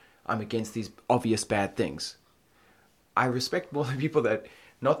going, I'm against these obvious bad things. I respect more the people that,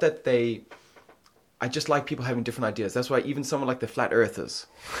 not that I just like people having different ideas. That's why even someone like the flat earthers,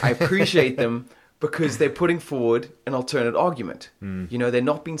 I appreciate them because they're putting forward an alternate argument. They're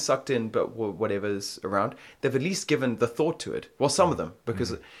not being sucked in, but whatever's around, they've at least given the thought to it. Well, some of them,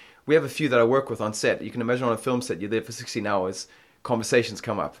 because we have a few that I work with on set. You can imagine on a film set, you're there for 16 hours, conversations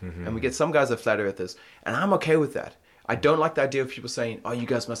come up, and we get some guys that are flat earthers, and I'm okay with that. I don't like the idea of people saying, oh, you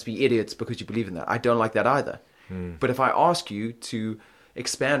guys must be idiots because you believe in that. I don't like that either. But if I ask you to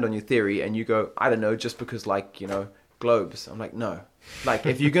expand on your theory and you go, I don't know, just because globes, I'm like, no. Like,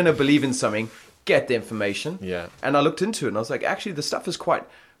 if you're going to believe in something, get the information. Yeah. And I looked into it and I was like, actually, the stuff is quite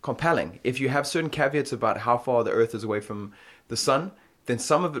compelling. If you have certain caveats about how far the Earth is away from the sun, then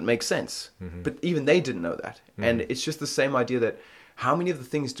some of it makes sense. But even they didn't know that. And it's just the same idea that how many of the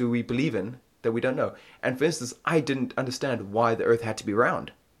things do we believe in that we don't know? And for instance, I didn't understand why the Earth had to be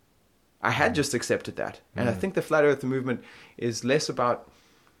round. I had just accepted that. And I think the Flat Earth movement is less about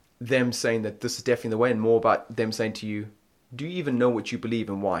them saying that this is definitely the way and more about them saying to you, do you even know what you believe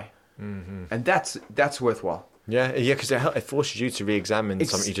and why? And that's worthwhile. Yeah, because it forces you to re-examine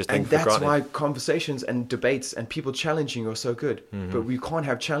something you just think for granted. And that's why conversations and debates and people challenging you are so good. But we can't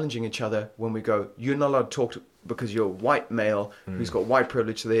have challenging each other when we go, you're not allowed to talk because you're a white male who's got white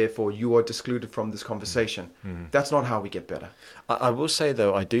privilege, therefore you are excluded from this conversation. That's not how we get better. I will say,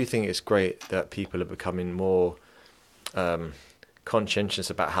 though, I do think it's great that people are becoming more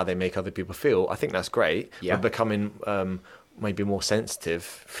conscientious about how they make other people feel. I think that's great. Yeah. We're becoming maybe more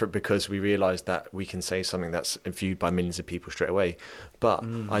sensitive because we realise that we can say something that's viewed by millions of people straight away. But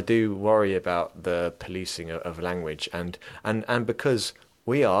I do worry about the policing of language, and because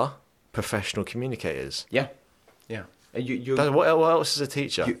we are professional communicators. Yeah, yeah. And What else is a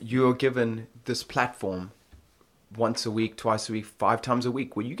teacher? you're given this platform once a week, twice a week, 5 times a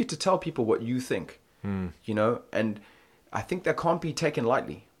week, where you get to tell people what you think. You know, and I think that can't be taken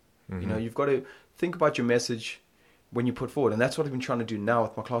lightly. You know, you've got to think about your message when you put forward, and that's what I've been trying to do now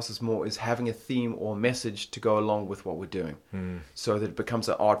with my classes more, is having a theme or message to go along with what we're doing, so that it becomes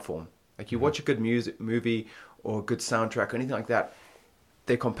an art form. Like you watch a good movie or a good soundtrack or anything like that,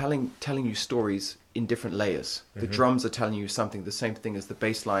 they're compelling, telling you stories in different layers. The drums are telling you something, the same thing as the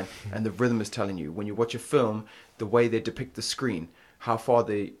bass line, and the rhythm is telling you. When you watch a film, the way they depict the screen, how far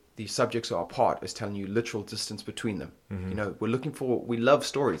the subjects are apart, is telling you literal distance between them. You know, we love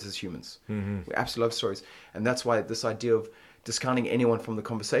stories as humans. We absolutely love stories. And that's why this idea of discounting anyone from the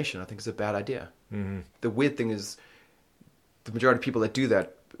conversation, I think, is a bad idea. The weird thing is, the majority of people that do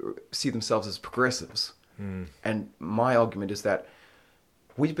that see themselves as progressives. And my argument is that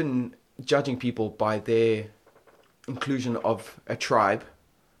we've been judging people by their inclusion of a tribe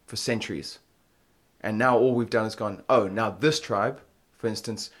for centuries. And now all we've done is gone, oh, now this tribe, for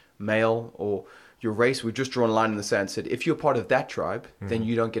instance, male or your race, we've just drawn a line in the sand and said, if you're part of that tribe, then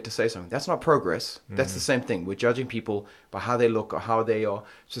you don't get to say something. That's not progress. That's the same thing. We're judging people by how they look or how they are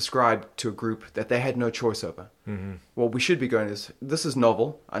subscribed to a group that they had no choice over. What we should be going is, this is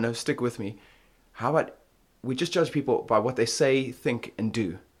novel. I know, stick with me. How about we just judge people by what they say, think, and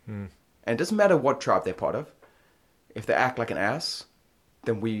do? And it doesn't matter what tribe they're part of. If they act like an ass,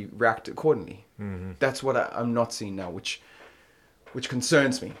 then we react accordingly. That's what I'm not seeing now, which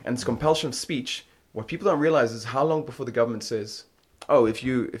concerns me. And this compulsion of speech, what people don't realize is how long before the government says, oh, if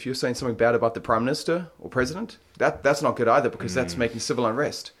you're saying something bad about the prime minister or president, that's not good either, because that's making civil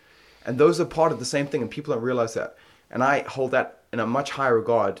unrest. And those are part of the same thing, and people don't realize that. And I hold that in a much higher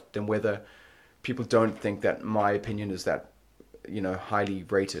regard than whether people don't think that my opinion is that, you know, highly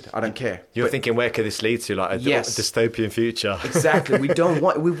rated. I don't care. You're thinking, where could this lead to? Like a dystopian future. Exactly.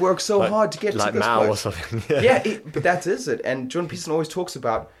 We've worked so hard to get to this Mao place. or something. But that is it. And Jordan Peterson always talks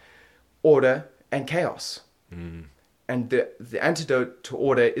about order and chaos. And the antidote to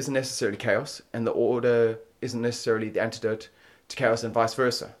order isn't necessarily chaos, and the order isn't necessarily the antidote to chaos, and vice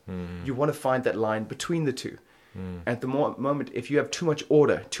versa. You want to find that line between the two. At the moment, if you have too much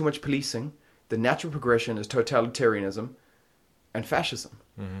order, too much policing, the natural progression is totalitarianism and fascism,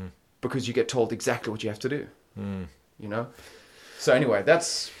 because you get told exactly what you have to do. You know. So anyway,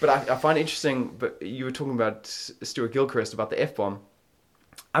 but I find it interesting. But you were talking about Stuart Gilchrist about the F-bomb.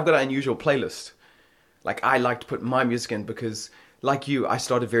 I've got an unusual playlist. Like, I like to put my music in because, like you, I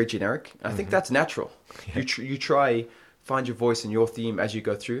started very generic. I think that's natural. Yeah. You try find your voice and your theme as you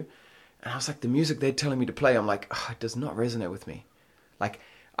go through. And I was like, the music they're telling me to play, I'm like, it does not resonate with me. Like,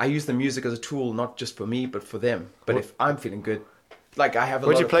 I use the music as a tool, not just for me, but for them. But if I'm feeling good, like, I have a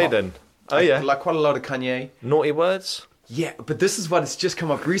lot of... What'd you play then? Oh, yeah. Like, quite a lot of Kanye. Naughty words? Yeah, but this is what has just come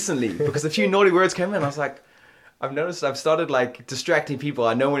up recently, because a few naughty words came in. I was like, I've noticed I've started, like, distracting people.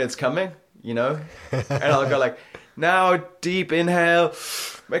 I know when it's coming, you know? And I'll go like, now deep inhale,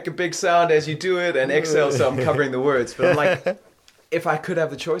 make a big sound as you do it, and exhale, so I'm covering the words. But I'm like, if I could have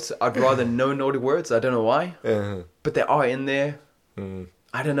the choice, I'd rather no naughty words. I don't know why. But they are in there.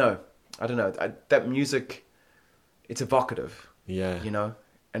 I don't know. That music, it's evocative. Yeah. You know?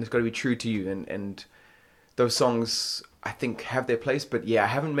 And it's got to be true to you. And those songs, I think, have their place. But yeah, I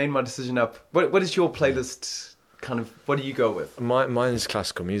haven't made my decision up. What is your playlist kind of, what do you go with? Mine is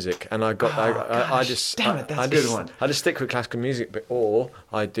classical music, and I just damn it, that's a good one. I just stick with classical music, or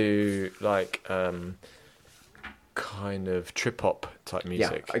I do like kind of trip hop type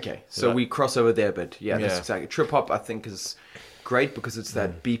music. Yeah, okay. So we cross over there, but that's exactly. Trip hop, I think, is great because it's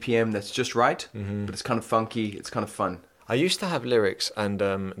that BPM that's just right, but it's kind of funky, it's kind of fun. I used to have lyrics, and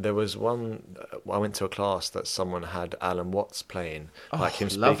there was one. I went to a class that someone had Alan Watts playing, like him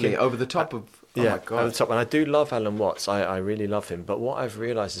speaking lovely, over the top of. Oh my God. Over the top. And I do love Alan Watts. I really love him. But what I've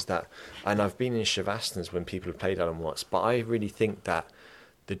realised is that, and I've been in Shavastas when people have played Alan Watts, but I really think that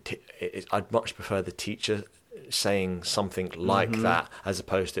I'd much prefer the teacher saying something like that as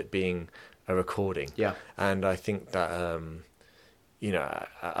opposed to it being a recording. Yeah. And I think that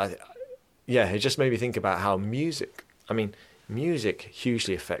it just made me think about how music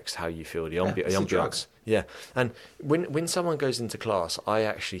hugely affects how you feel, the ambiance. Yeah. And when someone goes into class, I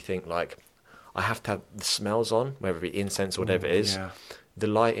actually think, like, I have to have the smells on, whether it be incense or whatever it is, the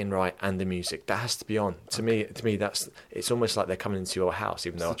lighting right, and the music. That has to be on. To me, it's almost like they're coming into your house,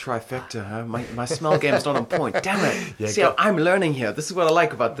 even though... It's the trifecta, huh? My smell game's not on point. Damn it. Yeah, see, I'm learning here. This is what I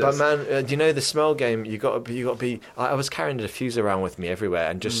like about this. But man, do you know the smell game? You got to be... I was carrying a diffuser around with me everywhere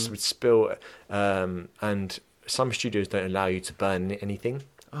and just would spill... and some studios don't allow you to burn anything.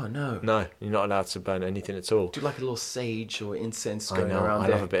 Oh no. No, you're not allowed to burn anything at all. Do like a little sage or incense I going know, around I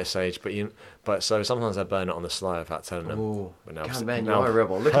there. love a bit of sage, but so sometimes I burn it on the sly without telling them. Oh, But now- God, man, you now- are a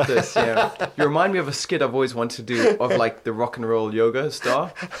rebel. Look at this. Yeah, you remind me of a skit I've always wanted to do of like the rock and roll yoga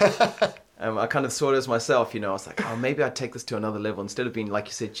star. I kind of saw it as myself, you know. I was like, oh, maybe I'd take this to another level. Instead of being, like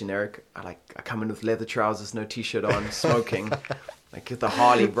you said, generic, I come in with leather trousers, no t-shirt on, smoking, like with the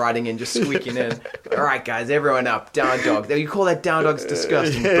Harley riding in, just squeaking in. All right, guys, everyone up, down dog. You call that down dog? It's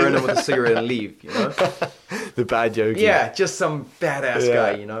disgusting. Burn him with a cigarette and leave, you know. The bad yogi. Yeah, just some badass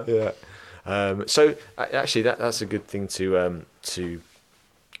guy, you know. Yeah. So actually, that's a good thing to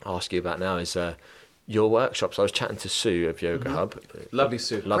ask you about now is your workshops. I was chatting to Sue of Yoga Hub. Lovely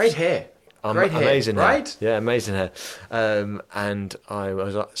Sue. Loves- Great hair. Great hair, amazing hair. right? Yeah, amazing hair. And I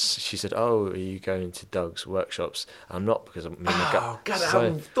was like, she said, "Oh, are you going to Doug's workshops?" I'm not because me and my Oh, God,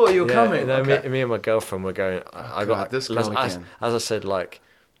 I thought you were coming. No, Okay. me and my girlfriend were going. I got this girl as again. I said, like,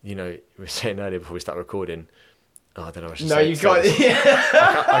 you know, we were saying earlier before we start recording. Oh, I don't know. What I should No, say. you can't.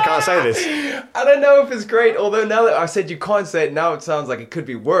 Yeah. I can't say this. I don't know if it's great. Although now that I said you can't say it, now it sounds like it could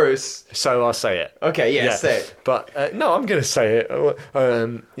be worse. So I'll say it. Okay, yeah, say it. But no, I'm going to say it.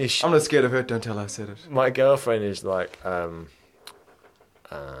 I'm not scared of her. Don't tell her I said it. My girlfriend is like,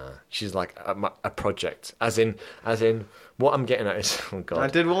 she's like a project. As in, what I'm getting at is, oh God. I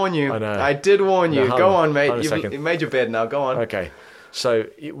did warn you. I know. I did warn you. No, Go hold on, mate. on a second. You made your bed now. Go on. Okay. So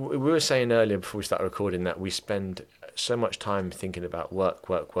we were saying earlier before we started recording that we spend so much time thinking about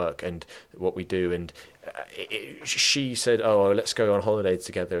work, and what we do. And she said, "Oh, let's go on holiday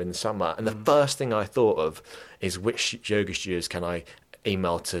together in the summer." And the first thing I thought of is which yoga studios can I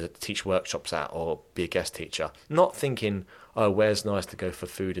email to teach workshops at or be a guest teacher? Not thinking, "Oh, where's nice to go for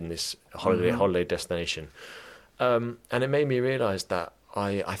food in this holiday destination?" And it made me realise that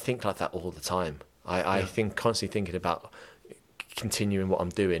I think like that all the time. I think constantly thinking about continuing what I'm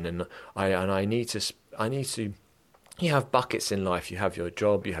doing, and I need to. You have buckets in life. You have your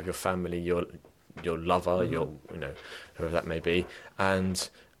job, you have your family, your lover, your whoever that may be, and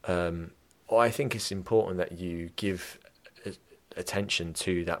I think it's important that you give attention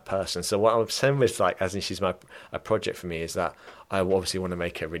to that person. So what I'm saying with as in she's a project for me is that I obviously want to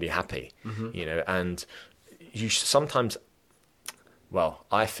make her really happy, and you sometimes, well,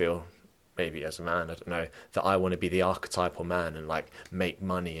 I feel. Maybe as a man, I don't know, that I want to be the archetypal man and make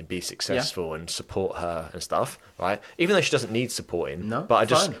money and be successful and support her and stuff, right? Even though she doesn't need supporting, but I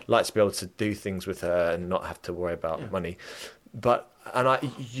just like to be able to do things with her and not have to worry about money. But I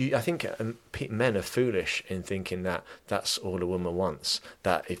think men are foolish in thinking that that's all a woman wants.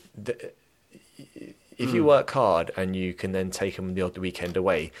 That if you work hard and you can then take them the odd weekend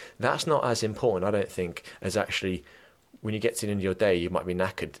away, that's not as important, I don't think, as actually. When you get to the end of your day, you might be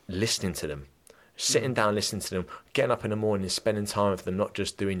knackered listening to them, sitting down, listening to them, getting up in the morning, spending time with them, not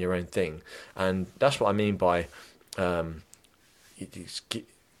just doing your own thing. And that's what I mean by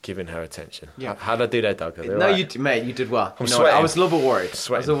giving her attention. Yeah. How did I do that, Doug? No, right? Mate, you did well. I'm sweating. I was a little bit worried.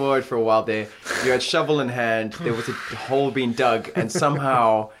 I was a little worried for a while there. You had shovel in hand. There was a hole being dug, and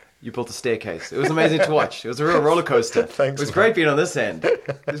somehow you built a staircase. It was amazing to watch. It was a real roller coaster. Thanks, it was great being on this end.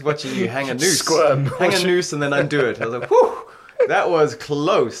 Just watching you hang a noose. Squirm. Hang a noose and then undo it. I was like, whew, that was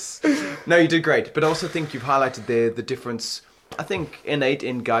close. No, you did great. But I also think you've highlighted there the difference, I think, innate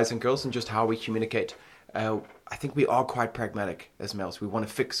in guys and girls and just how we communicate. I think we are quite pragmatic as males. We want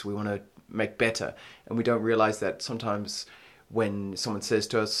to fix, we want to make better. And we don't realize that sometimes when someone says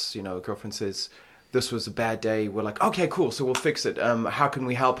to us, a girlfriend says, this was a bad day, we're like, okay, cool, so we'll fix it. How can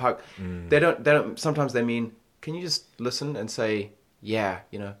we help? They don't. Sometimes they mean, can you just listen and say, yeah,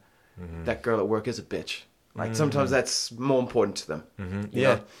 that girl at work is a bitch. Sometimes that's more important to them. You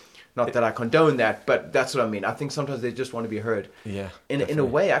know? Not that I condone that, but that's what I mean. I think sometimes they just want to be heard. Yeah. In a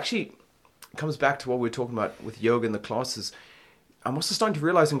way, actually, it comes back to what we were talking about with yoga in the classes. I'm also starting to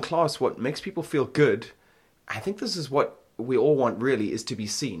realize in class what makes people feel good. I think this is what we all want really, is to be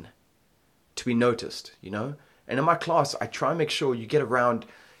seen. To be noticed, And in my class, I try and make sure you get around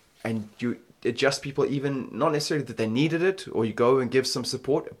and you adjust people, even not necessarily that they needed it, or you go and give some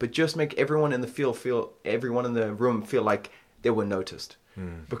support, but just make everyone in the everyone in the room feel like they were noticed.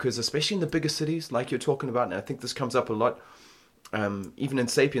 Because especially in the bigger cities, like you're talking about, and I think this comes up a lot, even in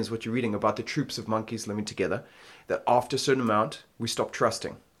Sapiens, what you're reading about the troops of monkeys living together, that after a certain amount, we stop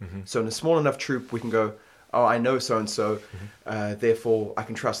trusting. So in a small enough troop, we can go, oh, I know so-and-so, therefore I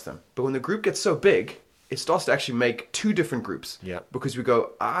can trust them. But when the group gets so big, it starts to actually make two different groups. Yeah. Because we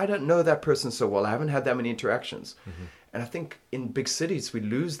go, I don't know that person so well. I haven't had that many interactions. And I think in big cities, we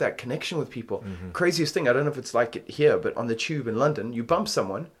lose that connection with people. Craziest thing, I don't know if it's like it here, but on the tube in London, you bump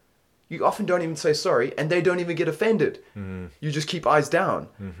someone, you often don't even say sorry, and they don't even get offended. You just keep eyes down.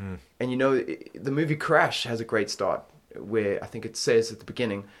 And you know, the movie Crash has a great start where I think it says at the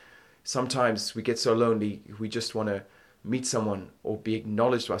beginning, sometimes we get so lonely, we just want to meet someone or be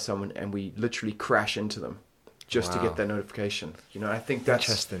acknowledged by someone, and we literally crash into them just to get that notification. You know, I think that's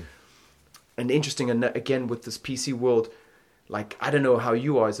interesting. And interesting. And again, with this PC world, like, I don't know how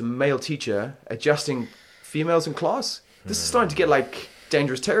you are as a male teacher adjusting females in class. This is starting to get like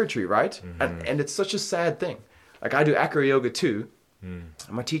dangerous territory, right? And it's such a sad thing. Like, I do acro yoga too. And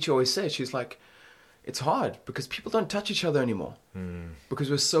my teacher always says, she's like, it's hard because people don't touch each other anymore because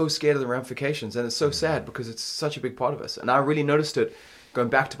we're so scared of the ramifications. And it's so sad because it's such a big part of us. And I really noticed it going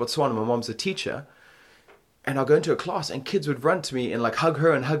back to Botswana. My mom's a teacher, and I'll go into a class and kids would run to me and like hug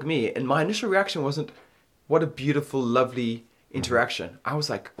her and hug me. And my initial reaction wasn't, what a beautiful, lovely interaction. I was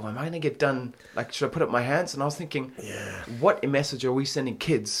like, oh, am I going to get done? Like, should I put up my hands? And I was thinking, what message are we sending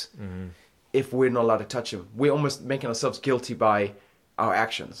kids if we're not allowed to touch them? We're almost making ourselves guilty by our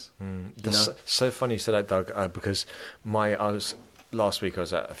actions. That's so funny you said that, Doug, because last week I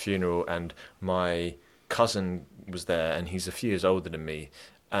was at a funeral and my cousin was there, and he's a few years older than me,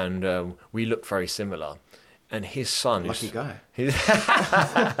 and we look very similar. And his son, lucky guy, his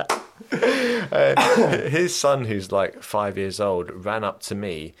son, who's like 5 years old, ran up to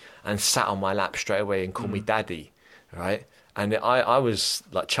me and sat on my lap straight away and called me daddy, right? And I was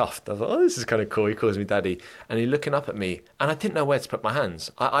like chuffed. I was like, oh, this is kind of cool. He calls me daddy. And he's looking up at me. And I didn't know where to put my hands.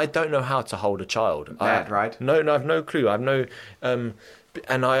 I don't know how to hold a child. Right? No, I have no clue. I have no... and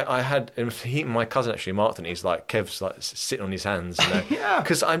I had... my cousin actually, Martin, he's like, Kev's like sitting on his hands. You know? Yeah.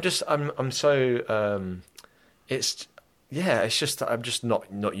 Because I'm so... it's just that I'm just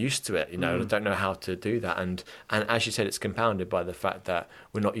not used to it, you know. I don't know how to do that, and as you said, it's compounded by the fact that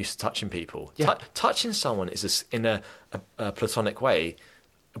we're not used to touching people. Yeah. Touching someone is in a platonic way,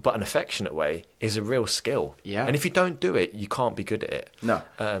 but an affectionate way, is a real skill. Yeah. And if you don't do it, you can't be good at it. No.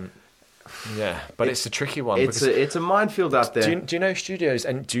 But it's a tricky one. It's a minefield out there. Do you know studios?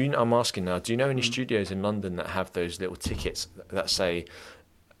 And I'm asking now. Do you know any studios in London that have those little tickets that say,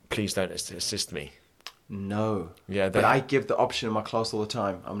 "Please don't assist me"? No. Yeah, but I give the option in my class all the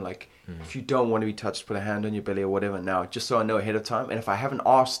time. I'm like, if you don't want to be touched, put a hand on your belly or whatever now, just so I know ahead of time. And if I haven't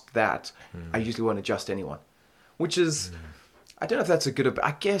asked that, I usually won't adjust anyone. Which is, I don't know if that's a good...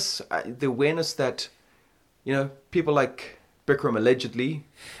 I guess the awareness that, you know, people like Bikram allegedly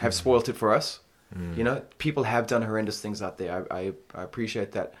have spoiled it for us. You know, people have done horrendous things out there. I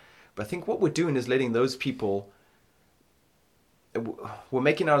appreciate that. But I think what we're doing is letting those people... We're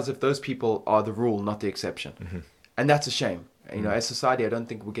making out as if those people are the rule, not the exception. And that's a shame. You know, as society, I don't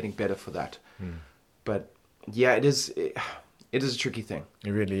think we're getting better for that. But yeah, it is a tricky thing.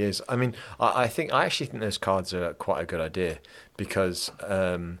 It really is. I mean, I actually think those cards are quite a good idea because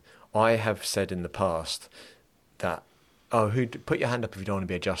I have said in the past that, put your hand up if you don't want to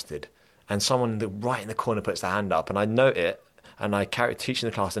be adjusted. And someone right in the corner puts their hand up, and I note it, and I carry teaching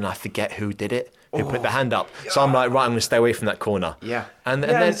the class, and I forget who did it, who put their hand up. So I'm like, right, I'm going to stay away from that corner. Yeah. And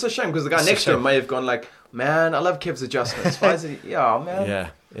then it's a shame because the guy next to him may have gone like, man, I love Kev's adjustments. Why is he? Yeah, man. Yeah.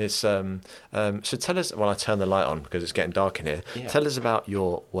 It's so tell us. Well, I turn the light on because it's getting dark in here. Yeah. Tell us about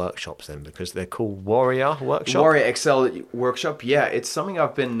your workshops then, because they're called Warrior Workshop. Warrior Excel Workshop. Yeah, it's something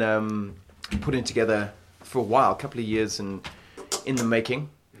I've been putting together for a while, a couple of years in the making,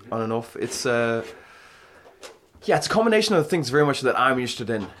 on and off. It's it's a combination of the things very much that I'm interested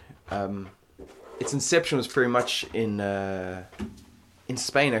in. Its inception was very much in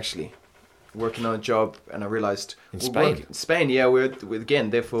Spain, actually, working on a job, and I realized Spain, yeah, we're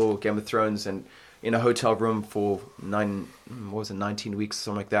again there for Game of Thrones, and in a hotel room for 19 weeks,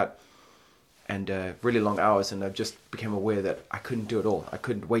 something like that, and really long hours, and I just became aware that I couldn't do it all. I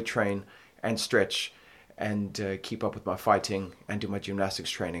couldn't weight train and stretch and keep up with my fighting and do my gymnastics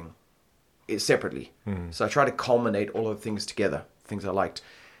training separately. So I tried to culminate all of the things together, things I liked.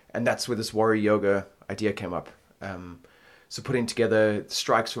 And that's where this warrior yoga idea came up. So putting together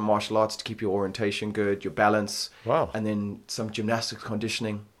strikes from martial arts to keep your orientation good, your balance, and then some gymnastics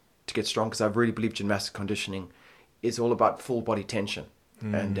conditioning to get strong, because I really believe gymnastic conditioning is all about full body tension.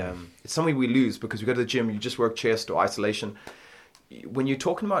 And it's something we lose because we go to the gym, you just work chest or isolation. When you're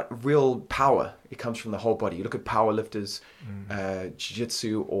talking about real power, it comes from the whole body. You look at power lifters,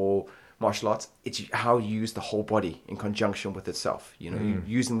 jiu-jitsu or martial arts, it's how you use the whole body in conjunction with itself. You know,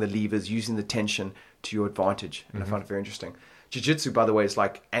 using the levers, using the tension to your advantage. And I found it very interesting. Jiu-jitsu, by the way, is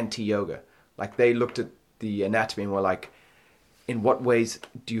like anti-yoga. Like they looked at the anatomy and were like, in what ways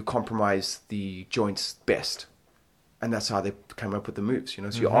do you compromise the joints best? And that's how they came up with the moves. You know,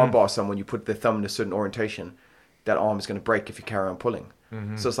 so you armbar someone, you put their thumb in a certain orientation, that arm is going to break if you carry on pulling.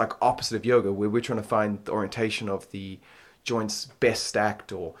 So it's like opposite of yoga, where we're trying to find the orientation of the joints best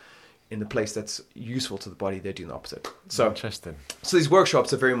stacked or in the place that's useful to the body. They're doing the opposite. So Interesting. So these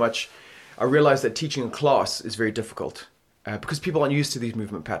workshops are very much, I realize that teaching a class is very difficult because people aren't used to these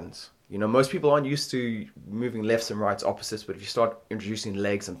movement patterns. You know, most people aren't used to moving lefts and rights, opposites, but if you start introducing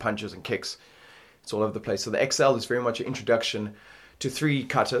legs and punches and kicks, it's all over the place. So the XL is very much an introduction to 3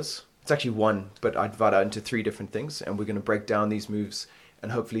 katas. It's actually 1, but I divide it into 3 different things, and we're going to break down these moves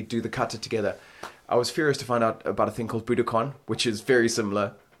and hopefully do the kata together. I was furious to find out about a thing called Budokan, which is very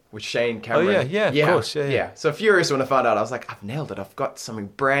similar with Shane Cameron. Oh, yeah, of course. Yeah. So furious when I found out. I was like, I've nailed it. I've got something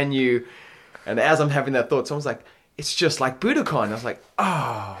brand new. And as I'm having that thought, someone's like, it's just like Budokan. I was like,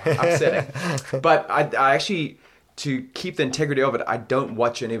 oh, upsetting. But I actually, to keep the integrity of it, I don't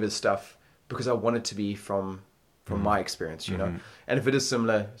watch any of his stuff because I want it to be from my experience, you know. And if it is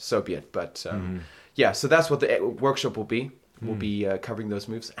similar, so be it. But yeah, so that's what the workshop will be. We'll be covering those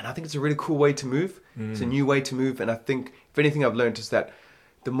moves. And I think it's a really cool way to move. It's a new way to move. And I think, if anything I've learned is that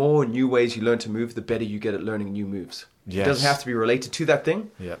the more new ways you learn to move, the better you get at learning new moves. Yes. It doesn't have to be related to that thing.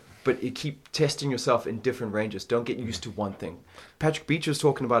 Yeah. But you keep testing yourself in different ranges. Don't get used to one thing. Patrick Beach was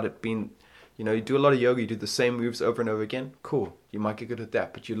talking about it being, you know, you do a lot of yoga, you do the same moves over and over again. Cool. You might get good at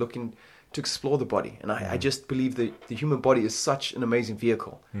that. But you're looking to explore the body. And I just believe that the human body is such an amazing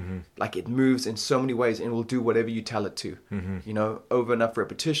vehicle. Like it moves in so many ways and will do whatever you tell it to. You know, over enough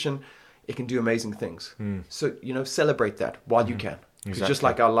repetition, it can do amazing things. So, you know, celebrate that while you can. Because just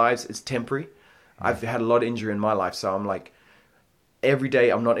like our lives, it's temporary. I've had a lot of injury in my life. So I'm like, every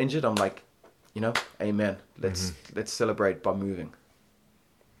day I'm not injured, I'm like, you know, amen. Let's celebrate by moving.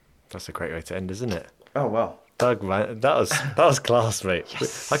 That's a great way to end, isn't it? Oh, wow. Doug, man, that was class, mate.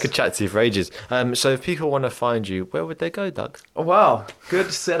 Yes. I could chat to you for ages. So if people want to find you, where would they go, Doug? Oh, wow.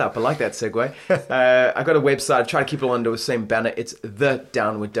 Good setup. I like that segue. I got a website. I try to keep it all under the same banner. It's The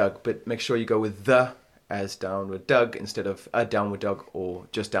Downward Doug, but make sure you go with the as Downward Doug instead of a Downward Doug or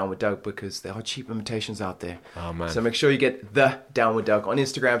just Downward Doug, because there are cheap imitations out there. Oh, man. So make sure you get The Downward Doug. On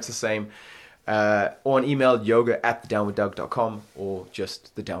Instagram, it's the same. Or on email, yoga@thedownwarddog.com or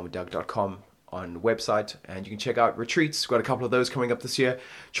just thedownwarddog.com on the website. And you can check out retreats. We've got a couple of those coming up this year.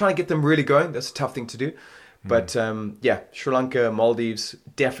 Trying to get them really going. That's a tough thing to do. But yeah, Sri Lanka, Maldives,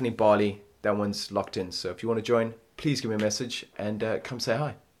 definitely Bali. That one's locked in. So if you want to join, please give me a message and come say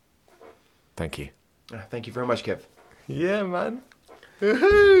hi. Thank you. Thank you very much, Kev. Yeah, man.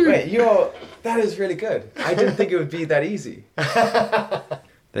 Wait, that is really good. I didn't think it would be that easy.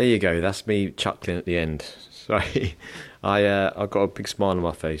 There you go. That's me chuckling at the end. Sorry. I got a big smile on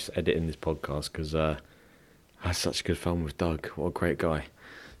my face editing this podcast because I had such good fun with Doug. What a great guy.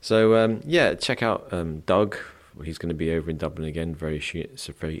 So, yeah, check out Doug. He's going to be over in Dublin again very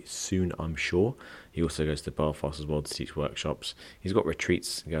soon, I'm sure. He also goes to Belfast as well to teach workshops. He's got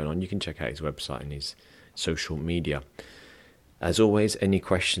retreats going on. You can check out his website and his social media. As always, any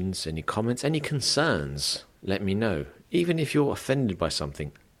questions, any comments, any concerns, let me know. Even if you're offended by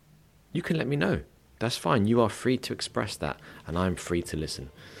something, you can let me know. That's fine. You are free to express that, and I'm free to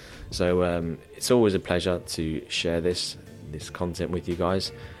listen. So it's always a pleasure to share this content with you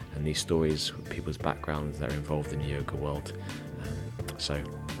guys and these stories, people's backgrounds that are involved in the yoga world. So,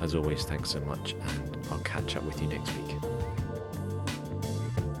 as always, thanks so much, and I'll catch up with you next week.